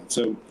unpack that.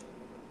 So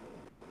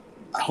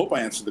I hope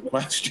I answered the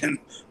question.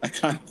 I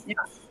kind of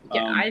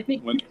I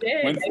think you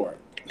did. Went for it.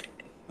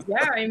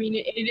 Yeah, I mean,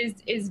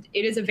 it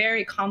is a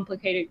very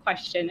complicated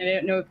question, and I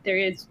don't know if there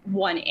is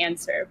one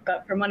answer.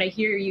 But from what I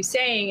hear you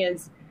saying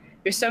is,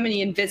 there's so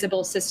many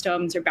invisible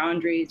systems or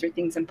boundaries or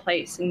things in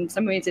place. In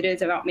some ways, it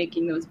is about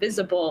making those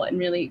visible and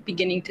really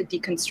beginning to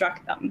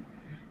deconstruct them.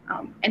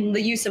 And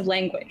the use of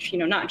language,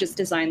 not just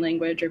design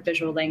language or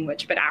visual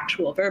language, but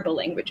actual verbal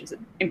language is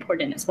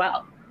important as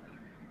well.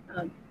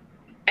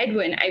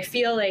 Edwin, I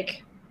feel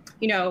like,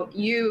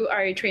 you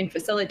are a trained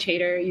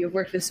facilitator. You've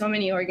worked with so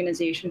many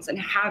organizations and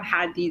have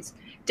had these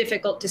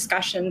difficult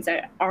discussions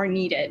that are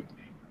needed.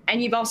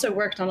 And you've also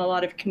worked on a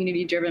lot of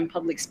community-driven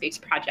public space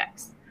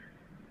projects.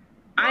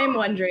 I'm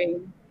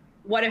wondering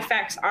what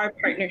effects our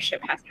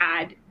partnership has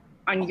had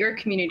on your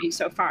community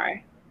so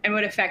far, and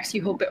what effects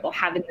you hope it will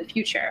have in the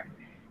future.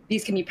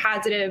 These can be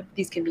positive,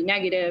 these can be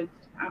negative,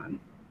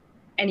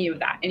 any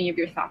of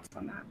your thoughts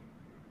on that?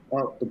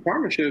 The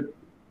partnership,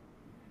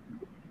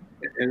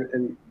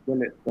 and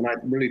when I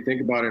really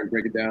think about it and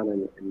break it down,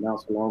 and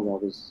not so long ago,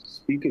 I was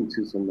speaking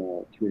to some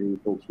community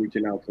folks,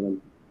 reaching out to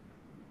them.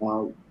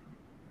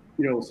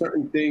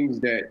 Certain things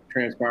that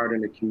transpired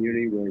in the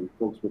community where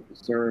folks were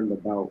concerned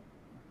about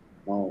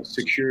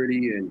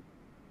security and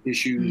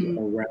issues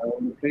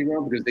around the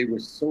playground because they were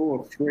so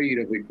afraid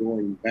of it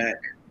going back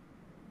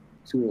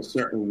to a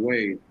certain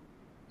way.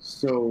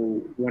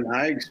 So when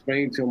I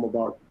explained to them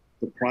about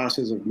the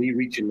process of me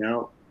reaching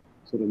out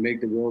to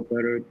make the world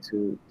better,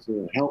 to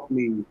help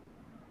me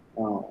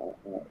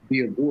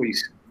be a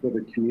voice for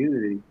the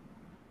community,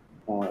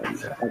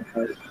 issues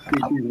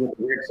with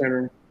the rec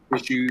center,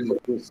 issues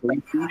with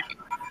safety,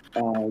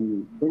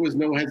 there was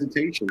no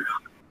hesitation.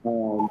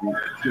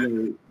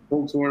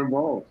 Folks were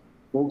involved.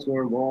 Folks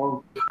were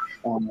involved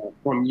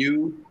from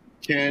you,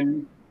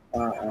 Ken,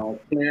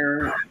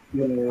 Claire,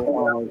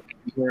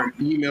 their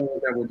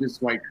emails that were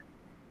just like,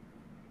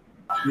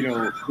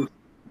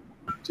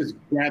 just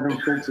grabbing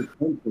folks'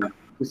 attention,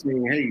 just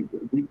saying, hey,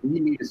 we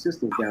need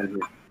assistance down here.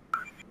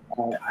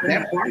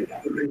 That part,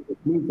 it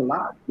means a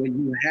lot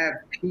when you have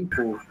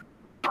people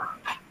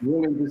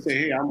willing to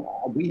say, hey,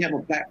 we have a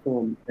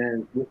platform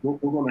and we're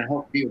going to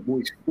help be a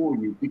voice for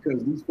you,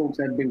 because these folks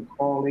have been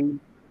calling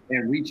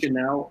and reaching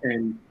out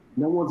and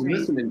no one's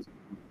listening to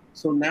them.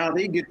 So now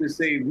they get to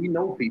say, we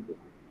know people.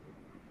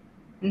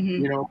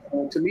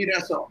 To me,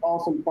 that's an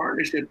awesome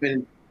partnership.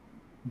 And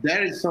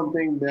that is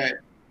something that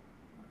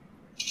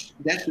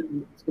should,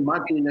 in my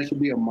opinion, that should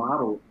be a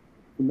model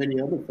for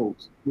many other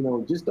folks.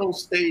 Just don't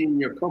stay in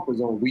your comfort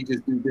zone. We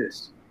just do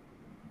this.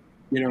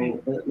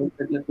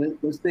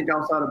 Let's think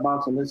outside the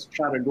box and let's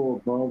try to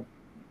go above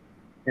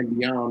and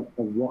beyond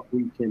of what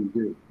we can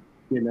do,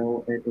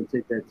 and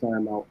take that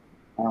time out.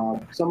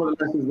 Some of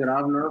the lessons that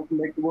I've learned from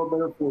Make the World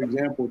Better, for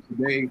example,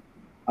 today,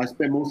 I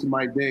spend most of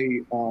my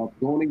day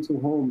going into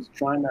homes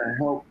trying to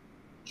help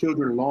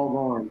children log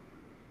on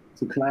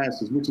to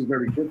classes, which is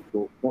very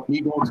difficult. But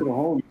me going to the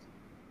homes,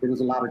 there was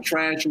a lot of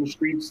trash in the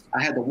streets.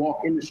 I had to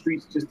walk in the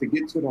streets just to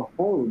get to the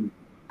home,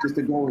 just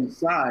to go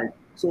inside.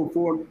 So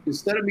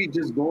instead of me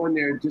just going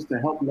there just to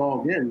help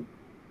log in,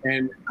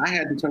 and I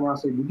had to turn around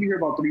and say, did you hear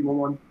about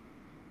 311?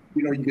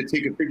 You could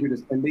take a picture of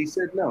this. And they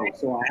said no.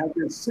 So I had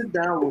to sit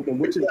down with them,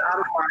 which is out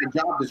of my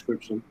job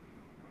description,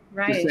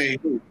 to say,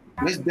 hey,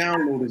 let's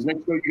download this.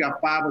 Make sure you got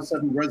 5 or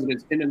 7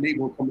 residents in the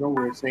neighborhood coming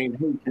over and saying,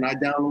 hey, can I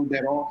download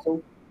that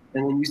also?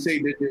 And when you say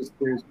that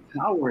there's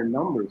power in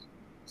numbers.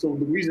 So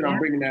the reason I'm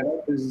bringing that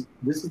up is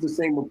this is the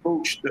same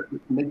approach that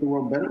Make the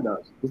World Better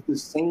does. It's the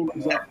same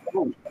exact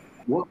approach.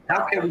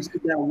 How can we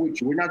sit down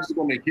with you? We're not just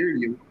going to hear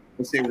you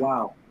and say,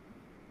 wow,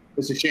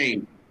 it's a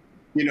shame,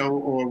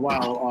 or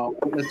wow,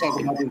 let's talk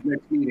about this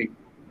next meeting.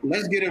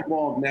 Let's get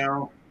involved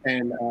now,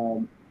 and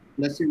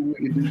let's see what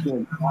we can do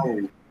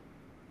to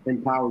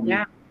empower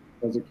you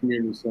as a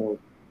community. So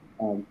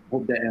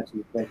hope that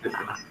answers the question.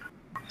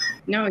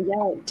 No,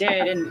 yeah, it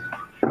did. And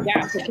for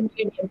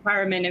community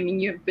empowerment, I mean,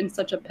 you've been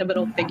such a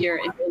pivotal figure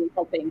in really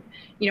helping,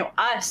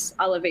 us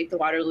elevate the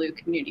Waterloo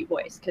community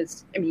voice.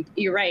 Because, I mean,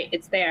 you're right,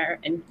 it's there.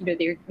 And,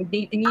 they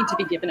need to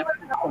be given a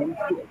platform.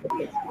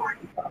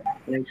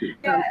 Thank you.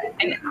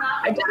 And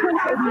I just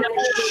want to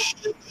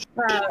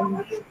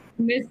acknowledge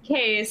Ms.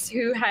 Case,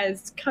 who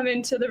has come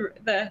into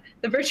the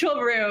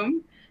virtual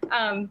room.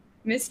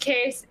 Ms.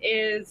 Case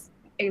is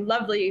a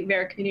lovely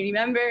VEAR community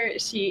member.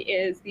 She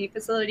is the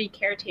facility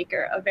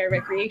caretaker of VEAR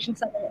Recreation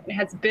Center and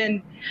has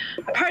been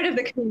a part of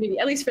the community,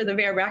 at least for the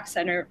VEAR Rec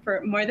Center,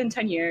 for more than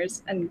 10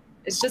 years. And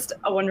it's just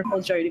a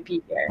wonderful joy to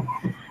be here.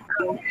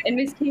 In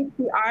Ms. Case,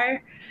 we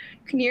are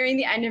nearing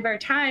the end of our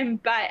time,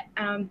 but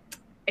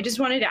I just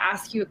wanted to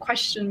ask you a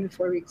question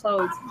before we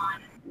close.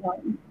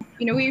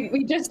 You know,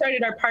 we just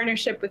started our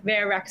partnership with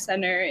VEAR Rec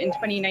Center in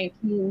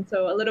 2019,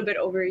 so a little bit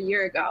over a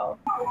year ago.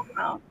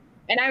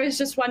 And I was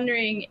just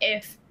wondering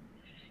if,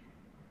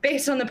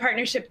 based on the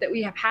partnership that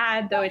we have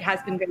had, though it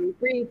has been very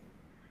brief,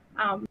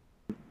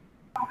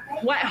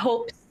 what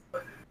hopes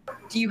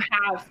do you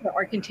have for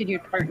our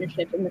continued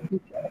partnership in the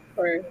future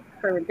for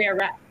VEAR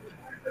Rec?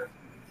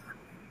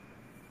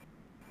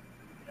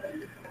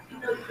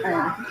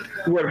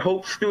 What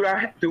hopes do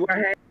I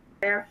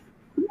have?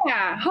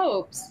 Yeah,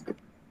 hopes.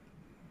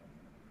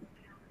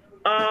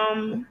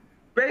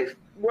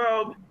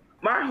 Well,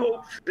 my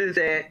hopes is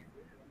that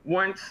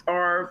once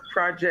our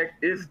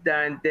project is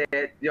done,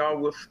 that y'all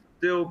will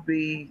still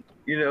be,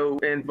 you know,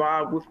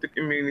 involved with the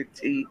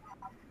community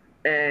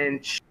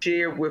and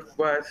share with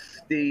us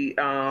the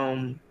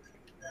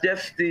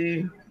just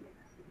the,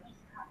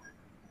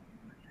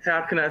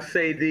 how can I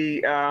say,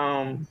 the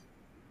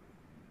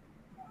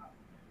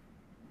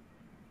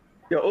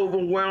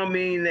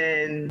overwhelming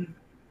and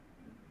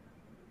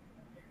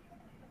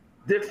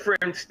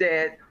difference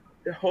that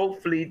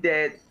hopefully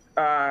that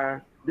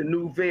the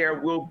new VEAR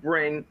will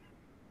bring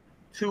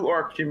to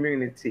our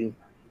community.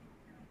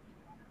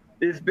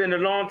 It's been a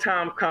long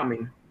time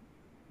coming,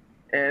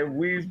 and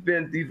we've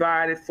been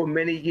divided for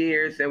many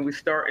years, and we're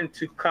starting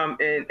to come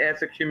in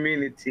as a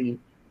community.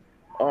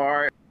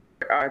 Our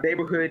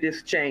neighborhood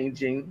is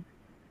changing,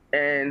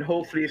 and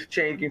hopefully it's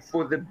changing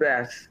for the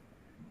best.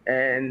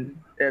 And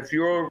if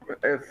your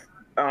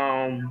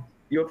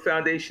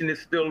foundation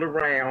is still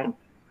around,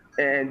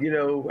 and you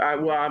know,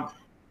 I'm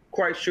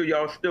quite sure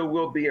y'all still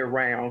will be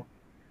around,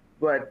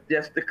 but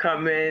just to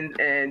come in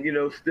and, you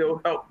know,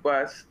 still help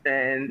us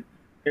and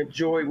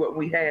enjoy what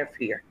we have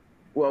here.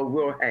 Well,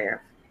 we'll have.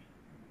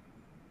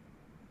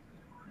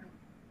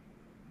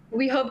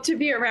 We hope to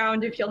be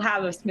around if you'll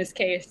have us, Ms.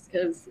 Case,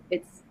 because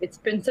it's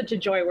been such a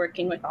joy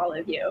working with all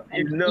of you.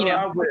 And, you know,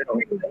 I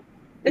will.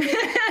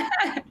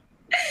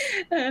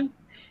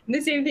 The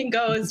same thing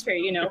goes for,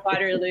 you know,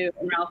 Waterloo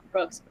and Ralph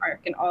Brooks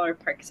Park and all our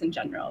parks in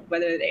general,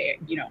 whether they,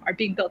 you know, are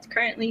being built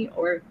currently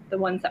or the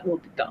ones that will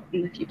be built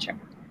in the future.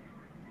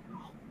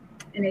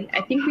 And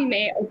I think we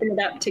may open it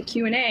up to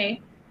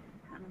Q&A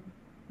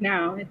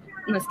now,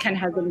 unless Ken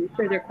has any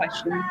further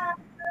questions.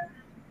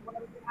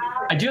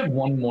 I do have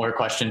one more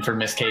question for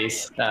Ms.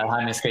 Case.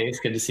 Hi, Ms. Case.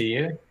 Good to see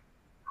you.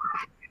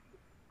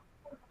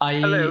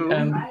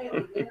 Hello.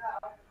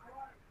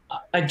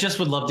 I just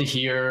would love to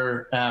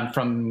hear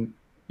from,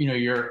 you know,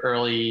 your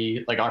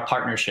early, like our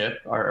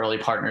early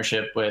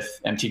partnership with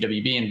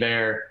MTWB and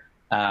VEAR,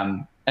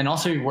 and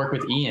also your work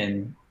with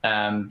Ian,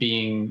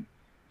 being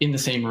in the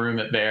same room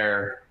at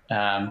VEAR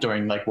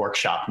during like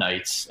workshop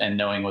nights and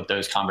knowing what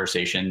those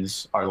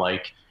conversations are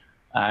like.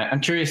 I'm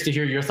curious to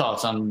hear your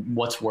thoughts on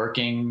what's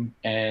working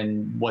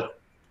and what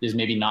is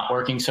maybe not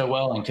working so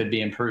well and could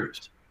be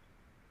improved.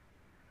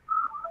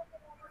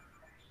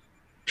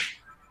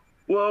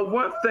 Well,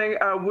 one thing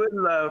I would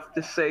love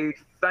to say,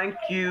 thank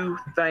you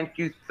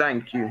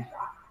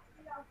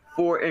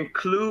for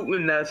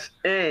including us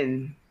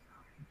in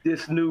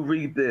this new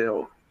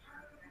rebuild.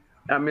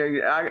 I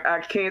mean,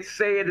 I can't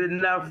say it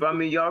enough. I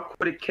mean, y'all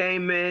could have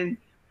came in,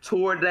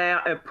 tore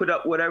down, and put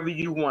up whatever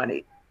you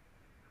wanted.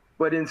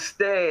 But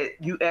instead,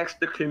 you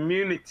asked the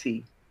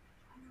community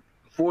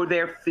for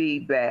their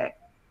feedback.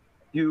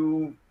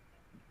 You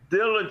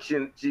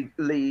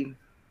diligently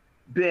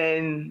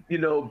been, you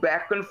know,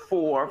 back and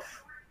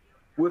forth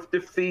with the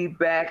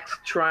feedbacks,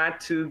 trying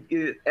to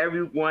get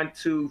everyone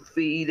to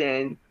feed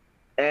in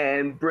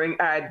and bring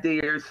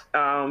ideas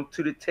to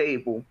the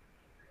table.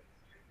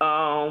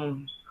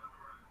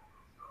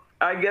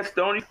 I guess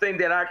the only thing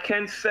that I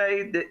can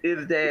say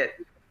is that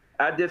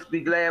I just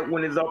be glad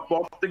when it's up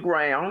off the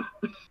ground,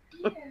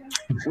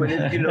 when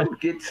it, you know,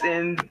 gets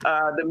in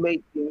the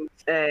makings,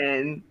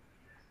 and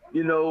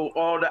you know,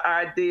 all the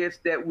ideas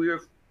that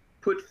we've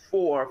put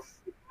forth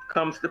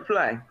comes to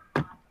play.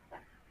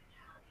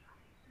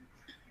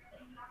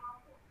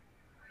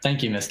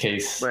 Thank you, Ms.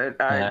 Case. But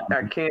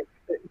I can't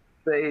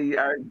say,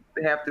 I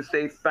have to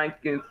say thank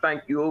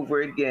you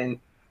over again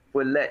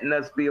for letting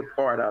us be a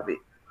part of it.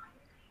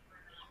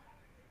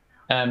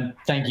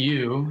 Thank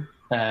you.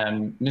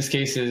 Ms.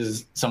 Case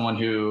is someone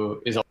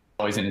who is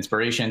always an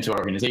inspiration to our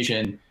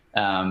organization.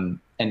 And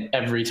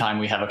every time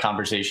we have a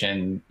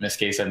conversation, Ms.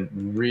 Case, I'm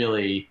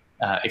really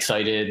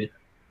excited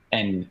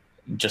and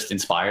just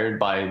inspired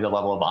by the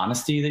level of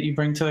honesty that you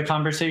bring to the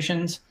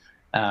conversations.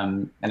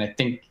 And I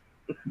think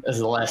as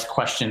the last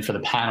question for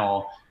the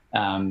panel,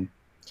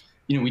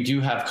 you we do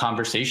have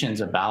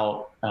conversations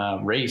about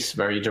race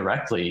very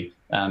directly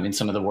in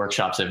some of the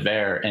workshops at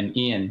VER. And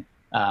Ian,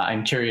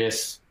 I'm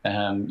curious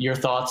your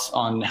thoughts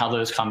on how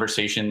those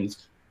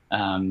conversations,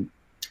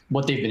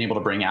 what they've been able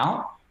to bring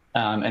out,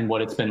 and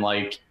what it's been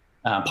like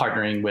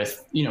partnering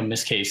with,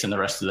 Ms. Case and the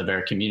rest of the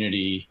VER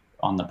community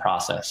on the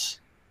process.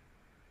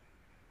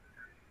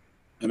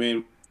 I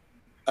mean,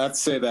 I'd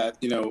say that,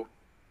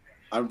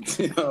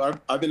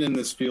 I've been in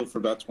this field for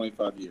about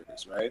 25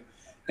 years, right?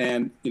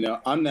 And,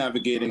 I'm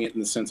navigating it in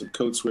the sense of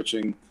code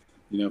switching,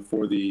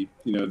 for the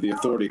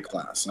authority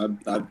class.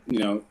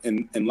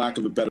 In lack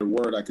of a better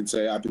word, I could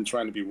say I've been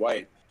trying to be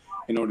white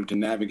in order to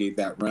navigate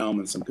that realm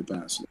in some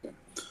capacity.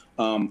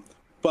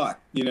 But,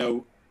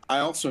 I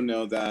also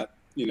know that,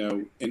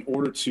 in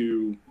order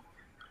to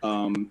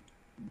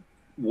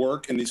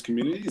work in these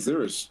communities,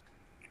 there is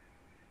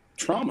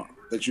trauma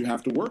that you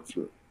have to work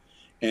through.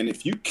 And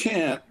if you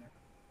can't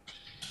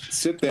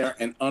sit there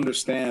and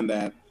understand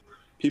that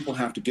people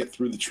have to get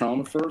through the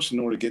trauma first in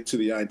order to get to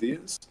the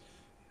ideas,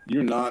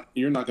 you're not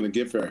going to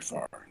get very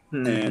far.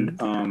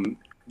 Mm-hmm. And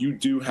you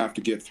do have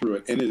to get through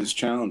it, and it is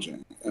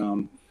challenging.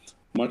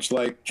 Much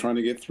like trying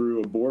to get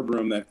through a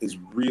boardroom that is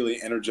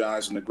really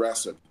energized and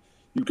aggressive,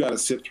 you've got to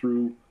sit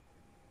through,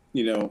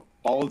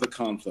 all of the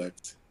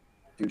conflict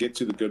and get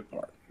to the good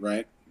part,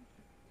 right?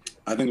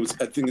 I think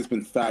it's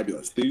been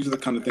fabulous. These are the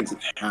kind of things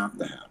that have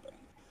to happen,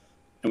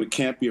 and we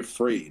can't be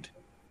afraid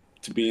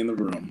to be in the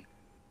room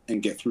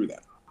and get through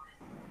that.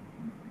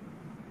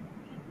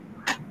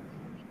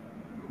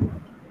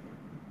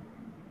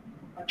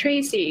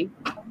 Tracy,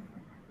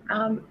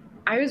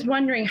 I was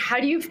wondering, how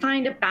do you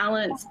find a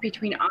balance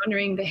between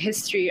honoring the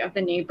history of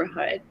the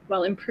neighborhood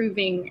while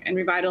improving and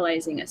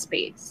revitalizing a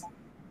space?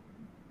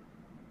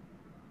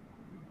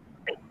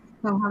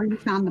 So how do you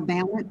find the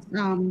balance?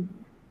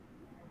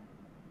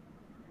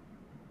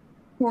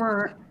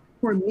 For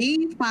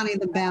me, finding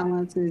the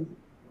balance is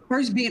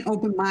first being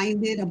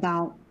open-minded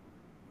about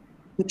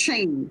the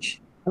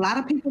change. A lot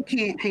of people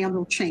can't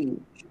handle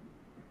change,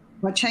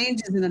 but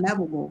change is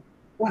inevitable.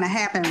 Going to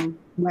happen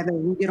whether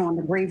we get on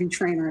the gravy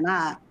train or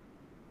not.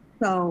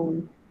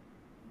 So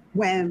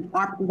when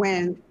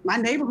my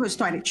neighborhood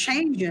started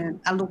changing,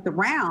 I looked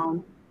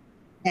around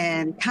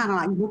and kind of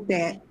like looked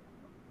at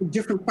the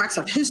different parts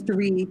of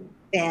history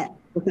that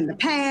was in the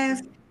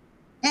past,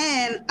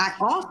 and I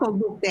also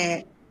looked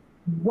at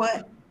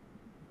what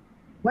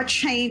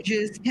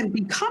changes can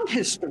become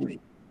history.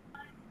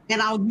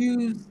 And I'll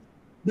use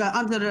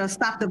under the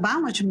Stop the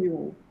Violence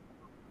mural.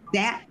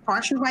 That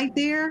portion right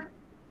there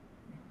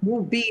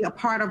will be a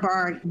part of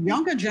our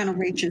younger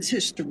generation's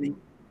history.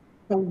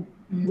 So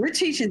we're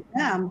teaching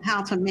them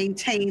how to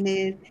maintain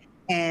it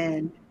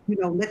and,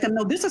 let them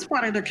know this is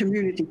part of the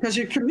community, because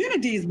your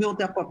community is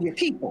built up of your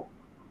people.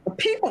 The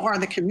people are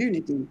the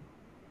community.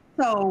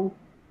 So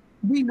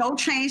we know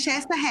change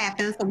has to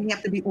happen, so we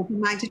have to be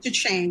open-minded to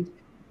change.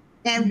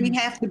 And we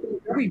have to be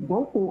very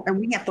vocal, and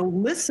we have to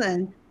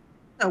listen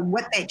to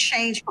what that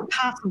change could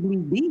possibly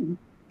be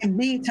and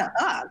mean to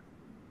us.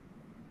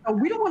 So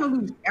we don't want to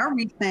lose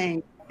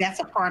everything that's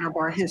a part of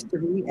our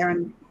history.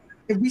 And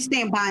if we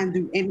stand by and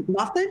do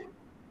nothing,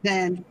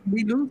 then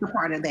we lose a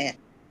part of that.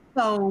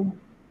 So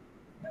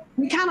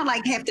we kind of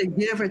like have to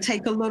give or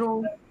take a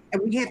little,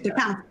 and we have to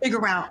kind of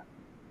figure out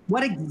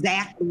what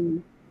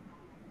exactly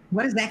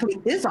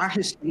is our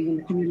history in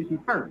the community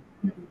first,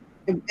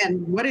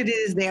 and what it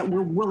is that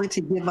we're willing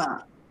to give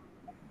up,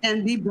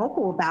 and be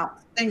vocal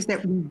about things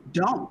that we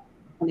don't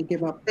want to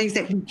give up, things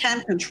that we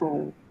can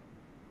control.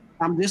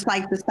 Just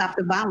like the Stop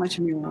the Violence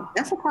mural,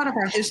 that's a part of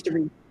our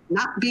history,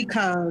 not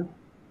because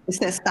it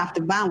says Stop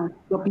the Violence,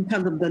 but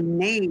because of the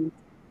names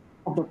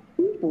of the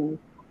people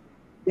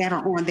that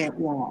are on that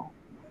wall.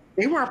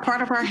 They were a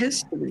part of our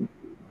history.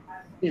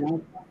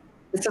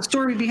 It's a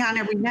story behind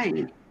every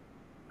name.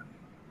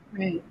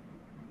 Right.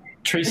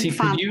 Tracy,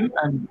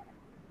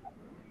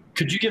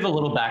 could you give a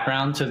little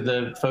background to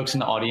the folks in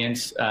the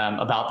audience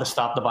about the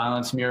Stop the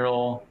Violence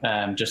mural,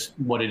 just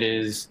what it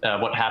is,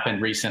 what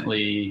happened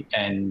recently,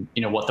 and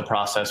what the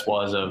process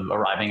was of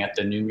arriving at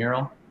the new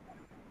mural?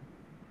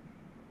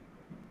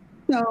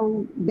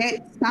 So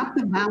that Stop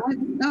the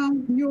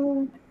Violence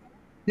mural,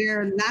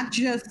 they're not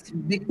just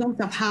victims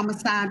of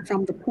homicide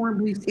from the Port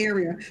Breeze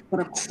area,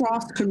 but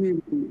across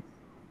communities.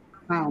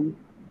 Gun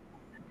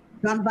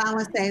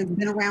violence that has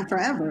been around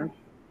forever,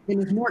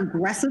 and is more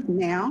aggressive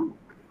now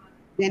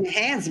than it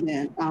has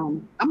been.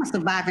 I'm a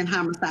surviving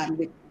homicide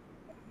victim.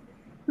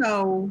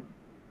 So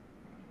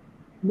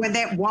when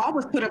that wall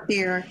was put up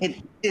there in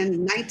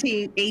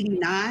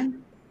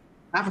 1989,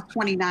 I was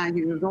 29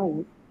 years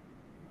old.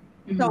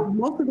 Mm-hmm. So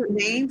most of the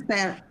names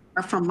that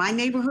are from my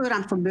neighborhood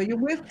I'm familiar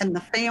with, and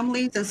the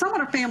families, and some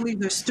of the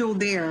families are still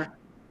there.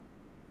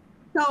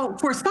 So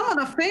for some of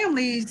the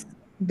families,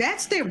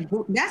 that's the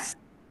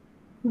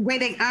way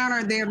they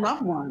honor their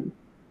loved ones.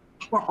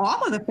 For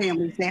all of the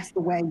families, that's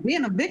the way.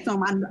 Being a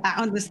victim, I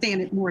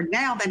understand it more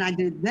now than I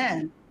did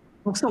then.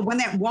 So when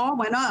that wall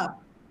went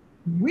up,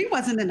 we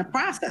wasn't in the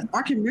process.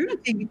 Our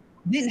community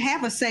didn't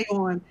have a say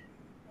on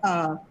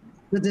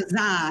the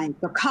design,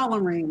 the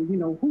coloring, you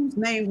know, whose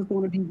name was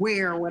going to be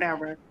where or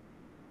whatever.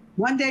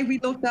 One day we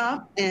looked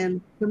up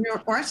and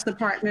the arts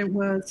department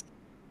was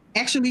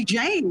actually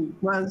Jane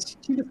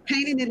she was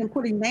painting it and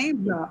putting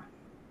names up.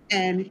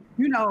 And,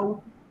 you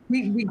know,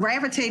 we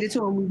gravitated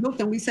to them. We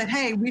looked and we said,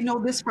 hey, we know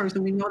this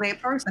person, we know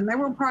that person. They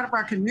were part of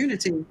our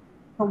community.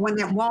 But when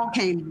that wall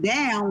came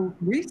down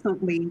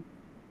recently,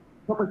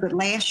 what was it,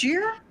 last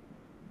year?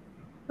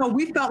 So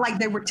we felt like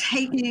they were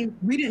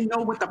we didn't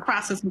know what the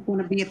process was going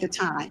to be at the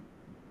time.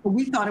 But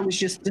we thought it was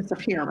just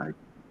disappearing.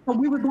 So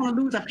we were going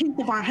to lose a piece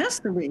of our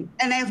history.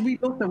 And as we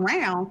looked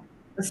around,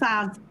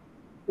 besides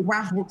the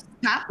Ralph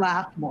Top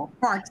Lot, well,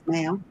 parks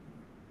now,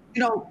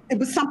 you know, it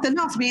was something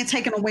else being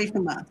taken away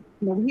from us.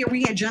 You know, here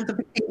we had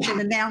gentrification,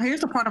 and now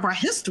here's a part of our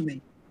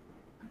history.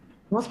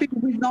 Most people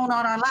we've known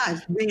all our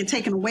lives being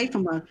taken away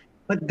from us.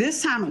 But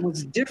this time it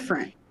was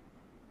different.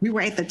 We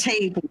were at the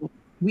table.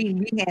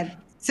 We had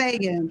say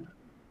in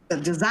the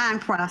design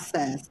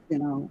process, you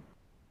know,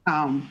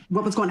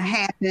 what was going to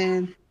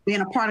happen.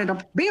 Being a part of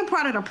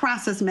the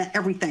process meant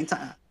everything to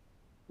us,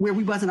 where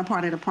we wasn't a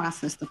part of the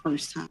process the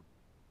first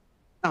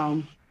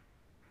time.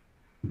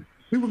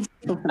 We were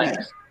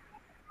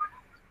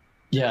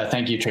Yeah,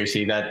 thank you,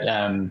 Tracy. That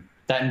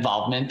that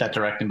involvement, that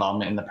direct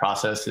involvement in the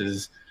process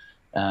is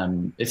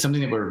it's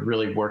something that we're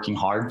really working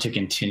hard to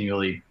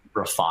continually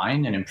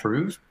refine and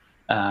improve.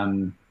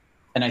 And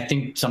I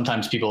think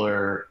sometimes people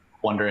are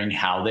wondering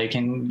how they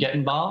can get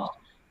involved.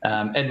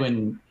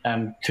 Edwin,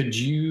 could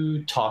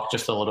you talk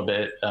just a little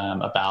bit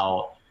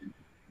about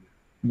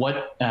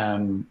what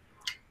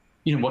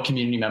what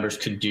community members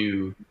could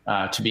do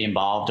to be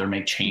involved or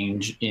make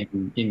change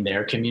in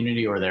their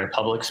community or their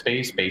public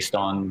space based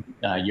on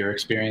your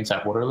experience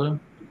at Waterloo?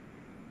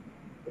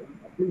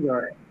 I think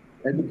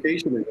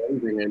education is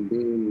everything, and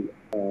being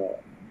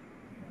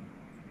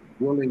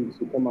willing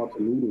to come out to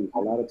meetings. A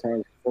lot of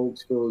times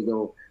folks feel as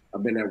though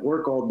I've been at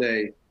work all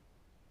day,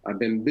 I've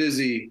been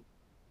busy,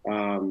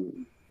 I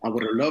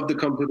would have loved to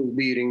come to this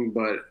meeting,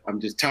 but I'm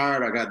just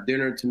tired, I got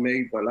dinner to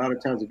make. But a lot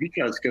of times if you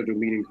try to schedule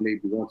meetings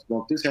maybe once a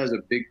month, this has a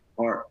big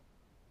part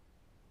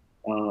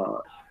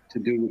to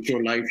do with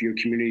your life, your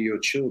community, your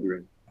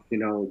children. You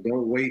know,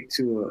 don't wait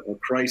till a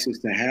crisis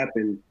to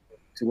happen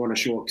to want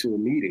to show up to a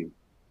meeting.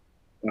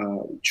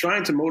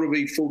 Trying to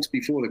motivate folks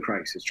before the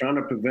crisis, trying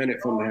to prevent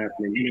it from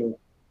happening, you know,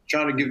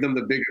 trying to give them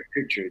the bigger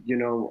picture. You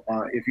know,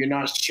 if you're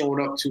not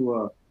showing up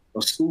to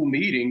a school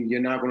meeting, you're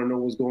not going to know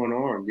what's going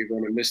on. You're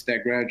going to miss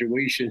that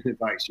graduation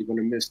advice. You're going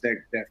to miss that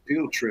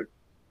field trip.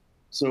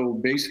 So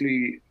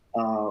basically,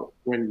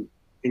 when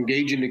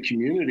engaging the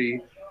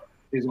community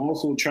is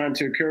also trying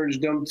to encourage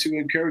them to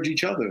encourage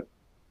each other.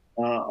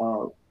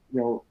 You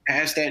know,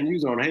 pass that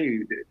news on. Hey,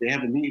 they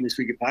have a meeting this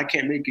week. If I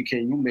can't make it,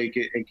 can you make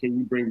it? And can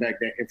you bring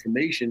back that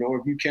information? Or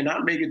if you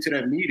cannot make it to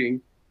that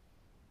meeting,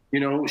 you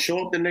know,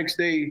 show up the next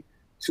day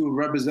to a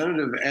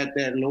representative at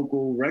that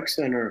local rec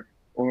center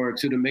or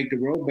to the Make the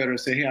World Better and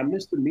say, hey, I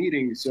missed the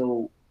meeting.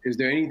 So is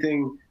there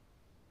anything,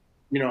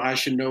 you know, I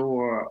should know,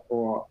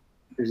 or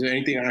is there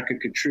anything I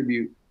could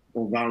contribute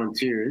or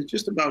volunteer? It's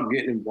just about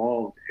getting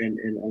involved and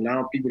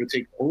allowing people to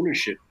take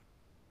ownership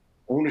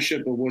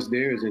of what's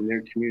theirs in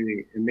their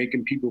community and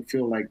making people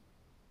feel like,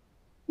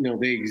 you know,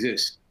 they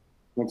exist.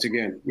 Once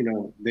again, you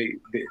know,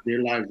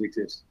 their lives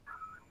exist.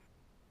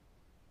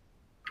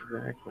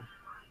 Exactly.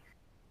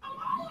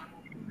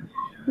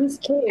 In this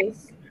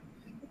case,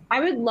 I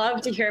would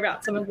love to hear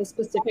about some of the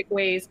specific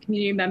ways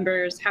community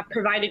members have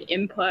provided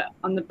input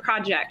on the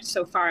project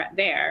so far at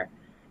there,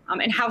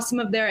 and how some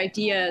of their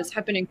ideas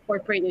have been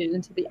incorporated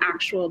into the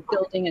actual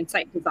building and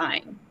site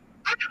design.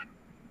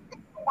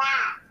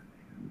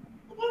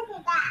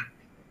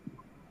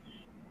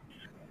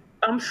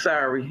 I'm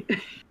sorry. Can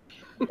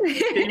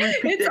you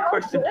repeat that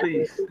question,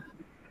 please?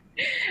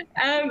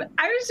 I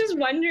was just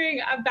wondering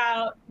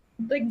about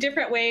like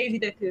different ways,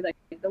 either through like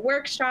the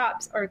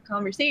workshops or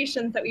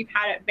conversations that we've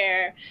had at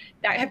Bear,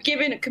 that have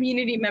given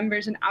community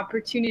members an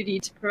opportunity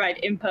to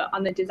provide input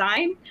on the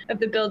design of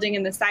the building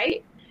and the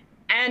site,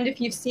 and if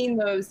you've seen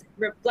those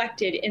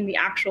reflected in the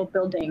actual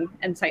building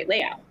and site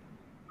layout.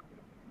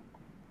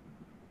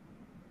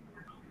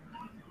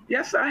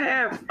 Yes, I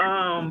have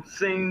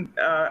seen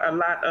a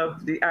lot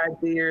of the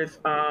ideas,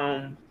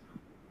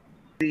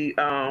 the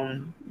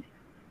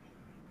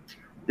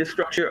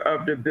structure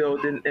of the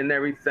building and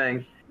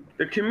everything.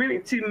 The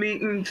community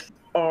meetings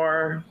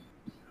are,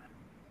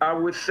 I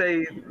would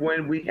say,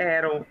 when we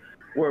had them,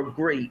 were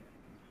great.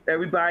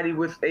 Everybody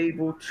was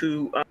able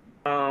to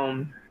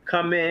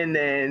come in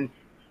and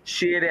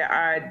share their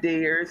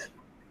ideas.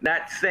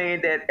 Not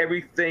saying that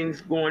everything's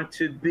going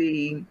to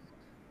be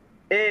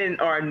in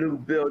our new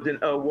building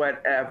or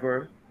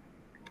whatever,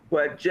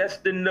 but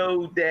just to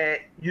know that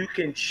you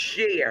can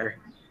share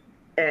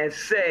and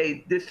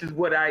say, this is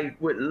what I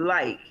would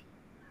like,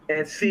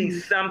 and see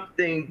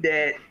something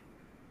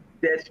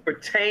that's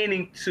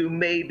pertaining to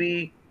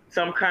maybe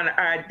some kind of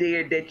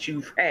idea that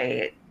you've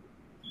had,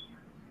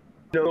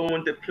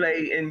 going to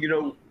play in,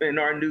 in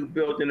our new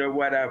building or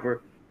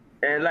whatever.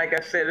 And like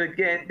I said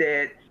again,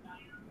 that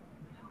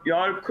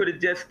y'all could have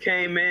just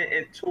came in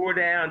and tore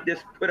down,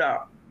 just put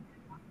up.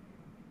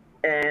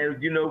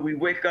 And, you know, we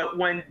wake up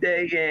one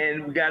day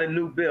and we got a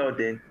new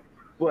building.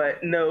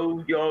 But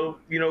no, y'all,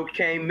 you know,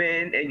 came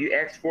in and you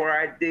asked for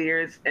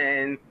ideas,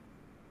 and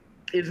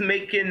it's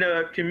making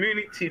the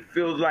community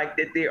feel like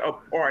that they're a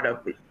part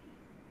of it.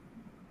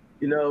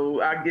 You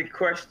know, I get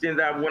questions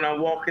when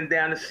I'm walking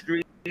down the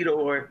street,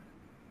 or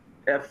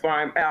if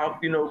I'm out,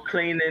 you know,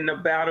 cleaning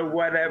about or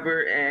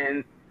whatever,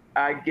 and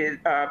I get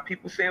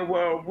people saying,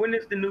 well, when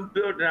is the new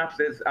building? I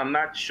says, I'm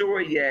not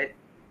sure yet,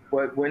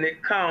 but when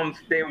it comes,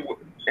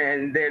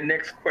 and their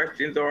next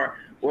questions are,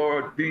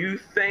 well, do you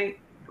think?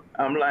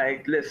 I'm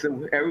like,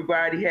 listen,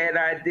 everybody had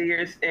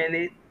ideas in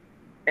it,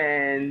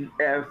 and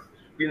if,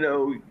 you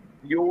know,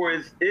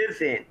 yours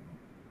isn't,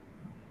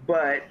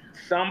 but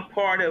some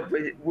part of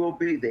it will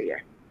be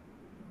there,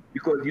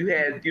 because you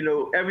had, you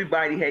know,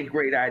 everybody had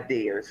great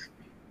ideas.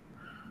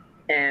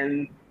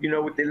 And, you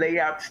know, with the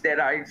layouts that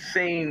I've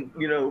seen,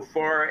 you know,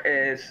 far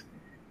as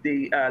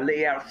the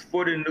layouts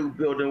for the new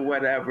building,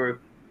 whatever,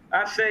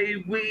 I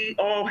say we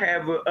all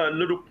have a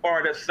little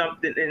part of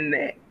something in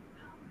that.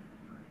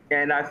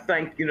 And I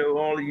thank, you know,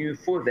 all of you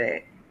for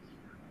that.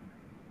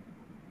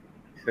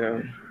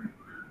 So,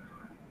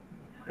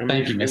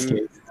 Thank you, Ms.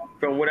 Case.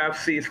 From what I've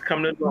seen, it's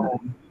coming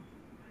along.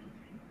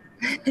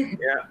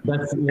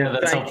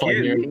 That's helpful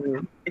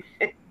here.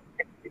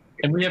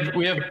 And we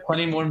have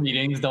plenty more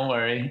meetings. Don't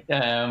worry.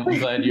 I'm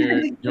glad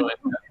you're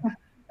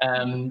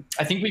joining.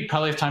 I think we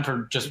probably have time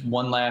for just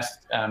one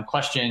last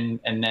question,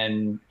 and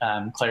then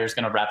Claire's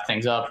going to wrap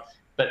things up.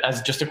 But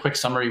as just a quick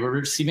summary, we're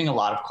receiving a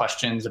lot of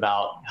questions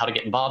about how to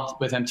get involved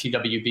with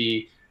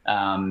MTWB,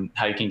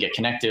 how you can get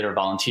connected or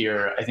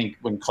volunteer. I think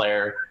when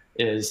Claire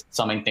is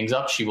summing things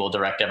up, she will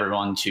direct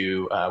everyone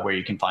to where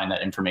you can find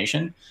that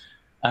information.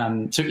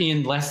 So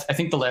Ian, I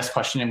think the last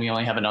question, and we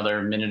only have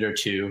another minute or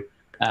two.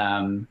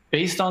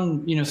 Based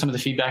on, you know, some of the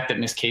feedback that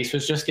Ms. Case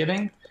was just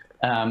giving,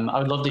 I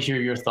would love to hear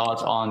your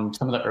thoughts on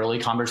some of the early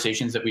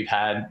conversations that we've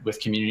had with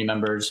community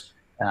members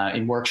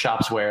in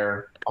workshops,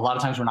 where a lot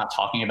of times we're not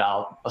talking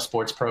about a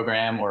sports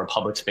program or a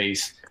public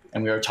space,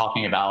 and we are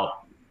talking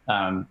about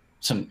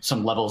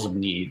some levels of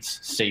needs: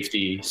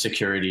 safety,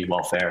 security,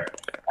 welfare.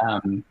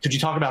 Could you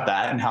talk about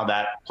that and how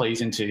that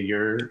plays into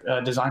your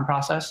design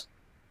process?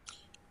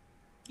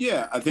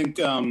 Yeah, I think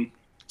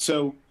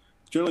so.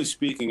 Generally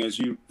speaking, as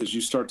you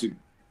start to,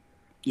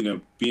 you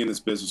know, be in this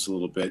business a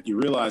little bit, you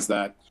realize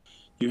that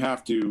you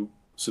have to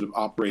sort of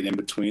operate in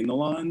between the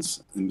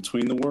lines, in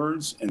between the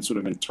words, and sort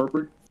of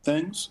interpret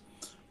things.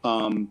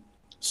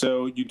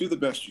 So you do the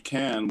best you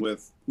can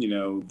with, you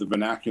know, the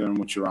vernacular in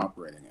which you're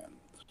operating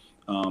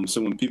in.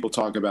 So when people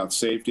talk about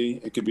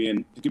safety, it could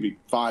be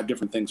 5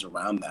 different things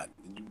around that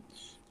you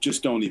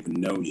just don't even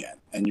know yet,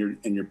 and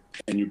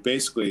you're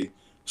basically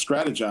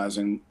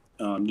strategizing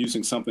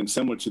using something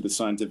similar to the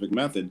scientific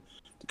method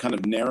to kind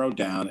of narrow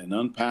down and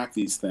unpack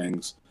these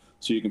things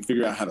so you can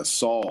figure out how to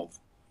solve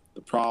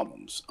the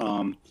problems.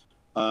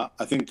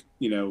 I think,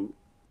 you know,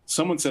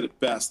 someone said it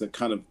best that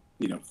kind of,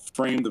 you know,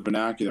 framed the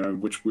vernacular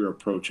in which we're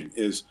approaching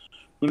is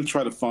we're going to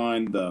try to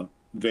find the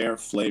VAIR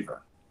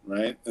flavor,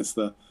 right? It's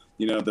the,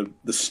 you know,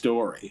 the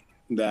story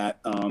that,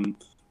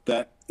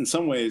 that in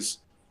some ways,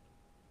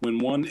 when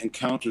one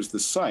encounters the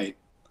site,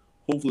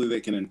 hopefully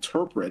they can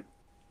interpret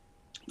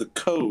the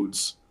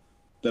codes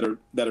that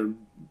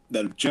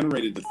have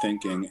generated the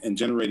thinking and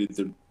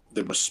generated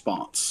the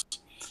response.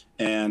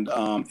 And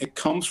it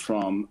comes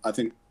from, I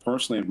think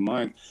personally of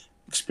mine,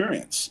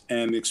 experience,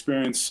 and the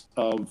experience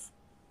of,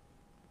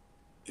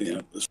 you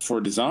know, as far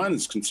as design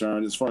is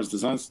concerned, as far as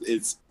design,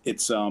 it's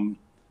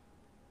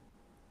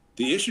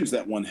the issues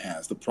that one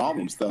has, the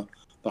problems, the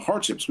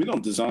hardships. We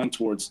don't design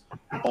towards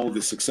all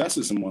the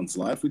successes in one's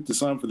life. We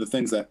design for the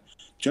things that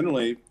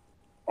generally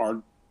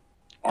aren't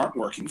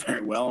working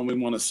very well, and we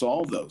want to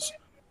solve those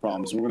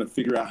problems. We're going to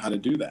figure out how to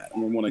do that,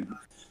 and we want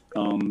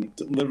to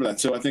deliver that.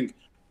 So I think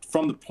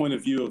from the point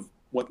of view of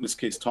what Ms.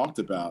 Case talked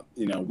about,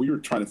 you know, we were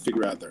trying to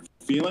figure out their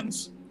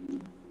feelings,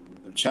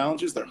 their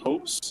challenges, their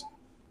hopes.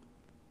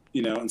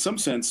 You know, in some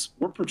sense,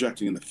 we're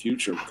projecting in the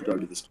future with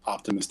regard to this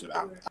optimistic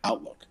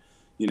outlook.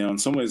 You know, in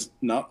some ways,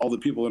 not all the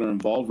people that are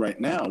involved right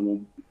now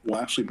will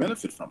actually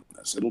benefit from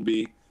this. It'll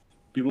be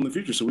people in the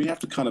future. So we have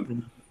to kind of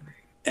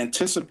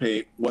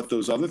anticipate what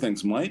those other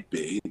things might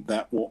be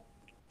that will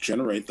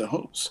generate the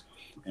hopes.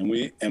 And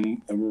we're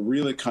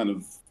really kind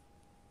of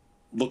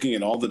looking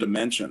at all the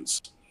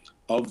dimensions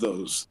of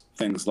those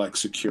things like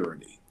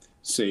security,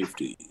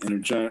 safety,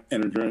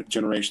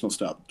 intergenerational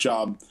stuff,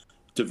 job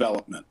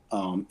development,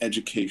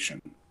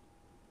 education,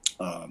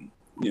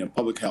 you know,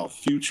 public health,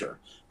 future,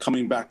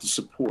 coming back to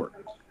support.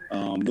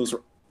 Those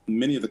are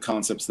many of the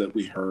concepts that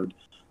we heard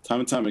time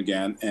and time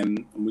again,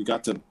 and we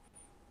got to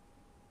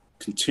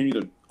continue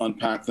to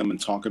unpack them and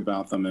talk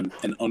about them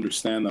and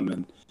understand them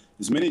in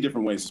as many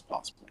different ways as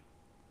possible.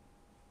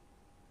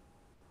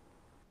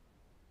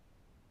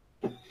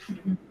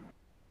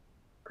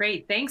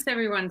 Great. Thanks,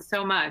 everyone,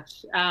 so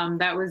much.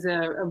 That was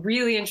a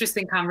really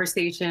interesting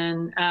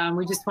conversation.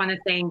 We just want to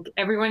thank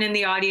everyone in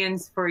the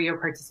audience for your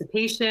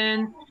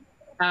participation.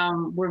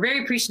 We're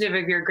very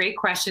appreciative of your great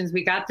questions.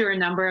 We got through a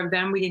number of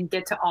them. We didn't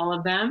get to all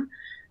of them,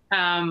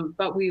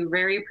 but we were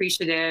very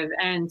appreciative.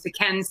 And to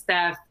Ken,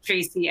 Steph,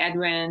 Tracy,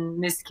 Edwin,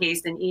 Miss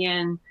Case, and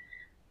Ian,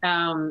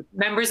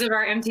 members of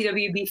our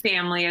MTWB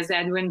family, as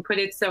Edwin put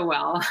it so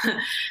well,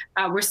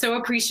 we're so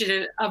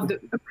appreciative of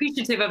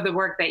the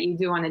work that you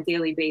do on a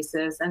daily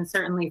basis, and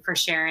certainly for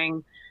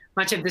sharing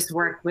much of this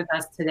work with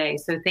us today.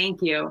 So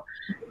thank you.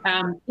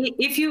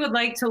 If you would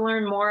like to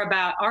learn more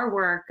about our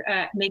work,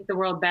 Make the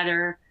World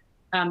Better,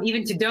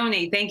 even to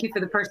donate, thank you for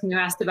the person who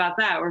asked about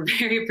that. We're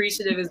very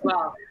appreciative as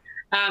well.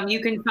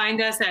 You can find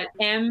us at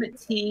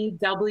mtwb.org.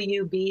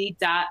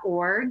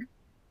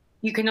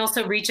 You can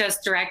also reach us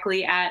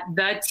directly at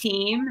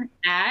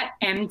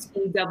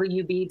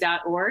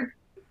theteam@mtwb.org.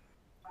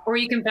 Or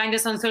you can find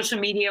us on social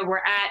media. We're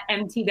at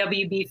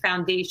MTWB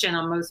Foundation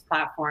on most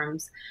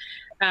platforms.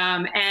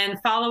 And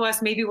follow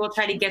us. Maybe we'll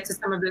try to get to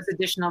some of those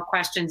additional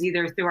questions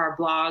either through our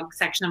blog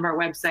section of our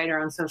website or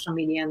on social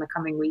media in the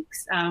coming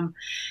weeks.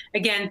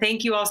 Again,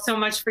 thank you all so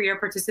much for your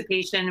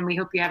participation, and we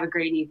hope you have a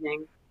great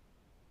evening.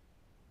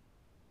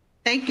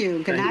 Thank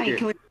you. Good night.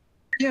 Can we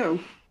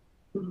you?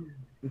 Good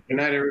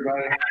night,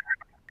 everybody.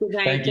 Good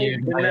night. Thank you.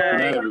 Good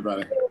night,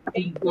 everybody.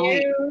 Thank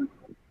you.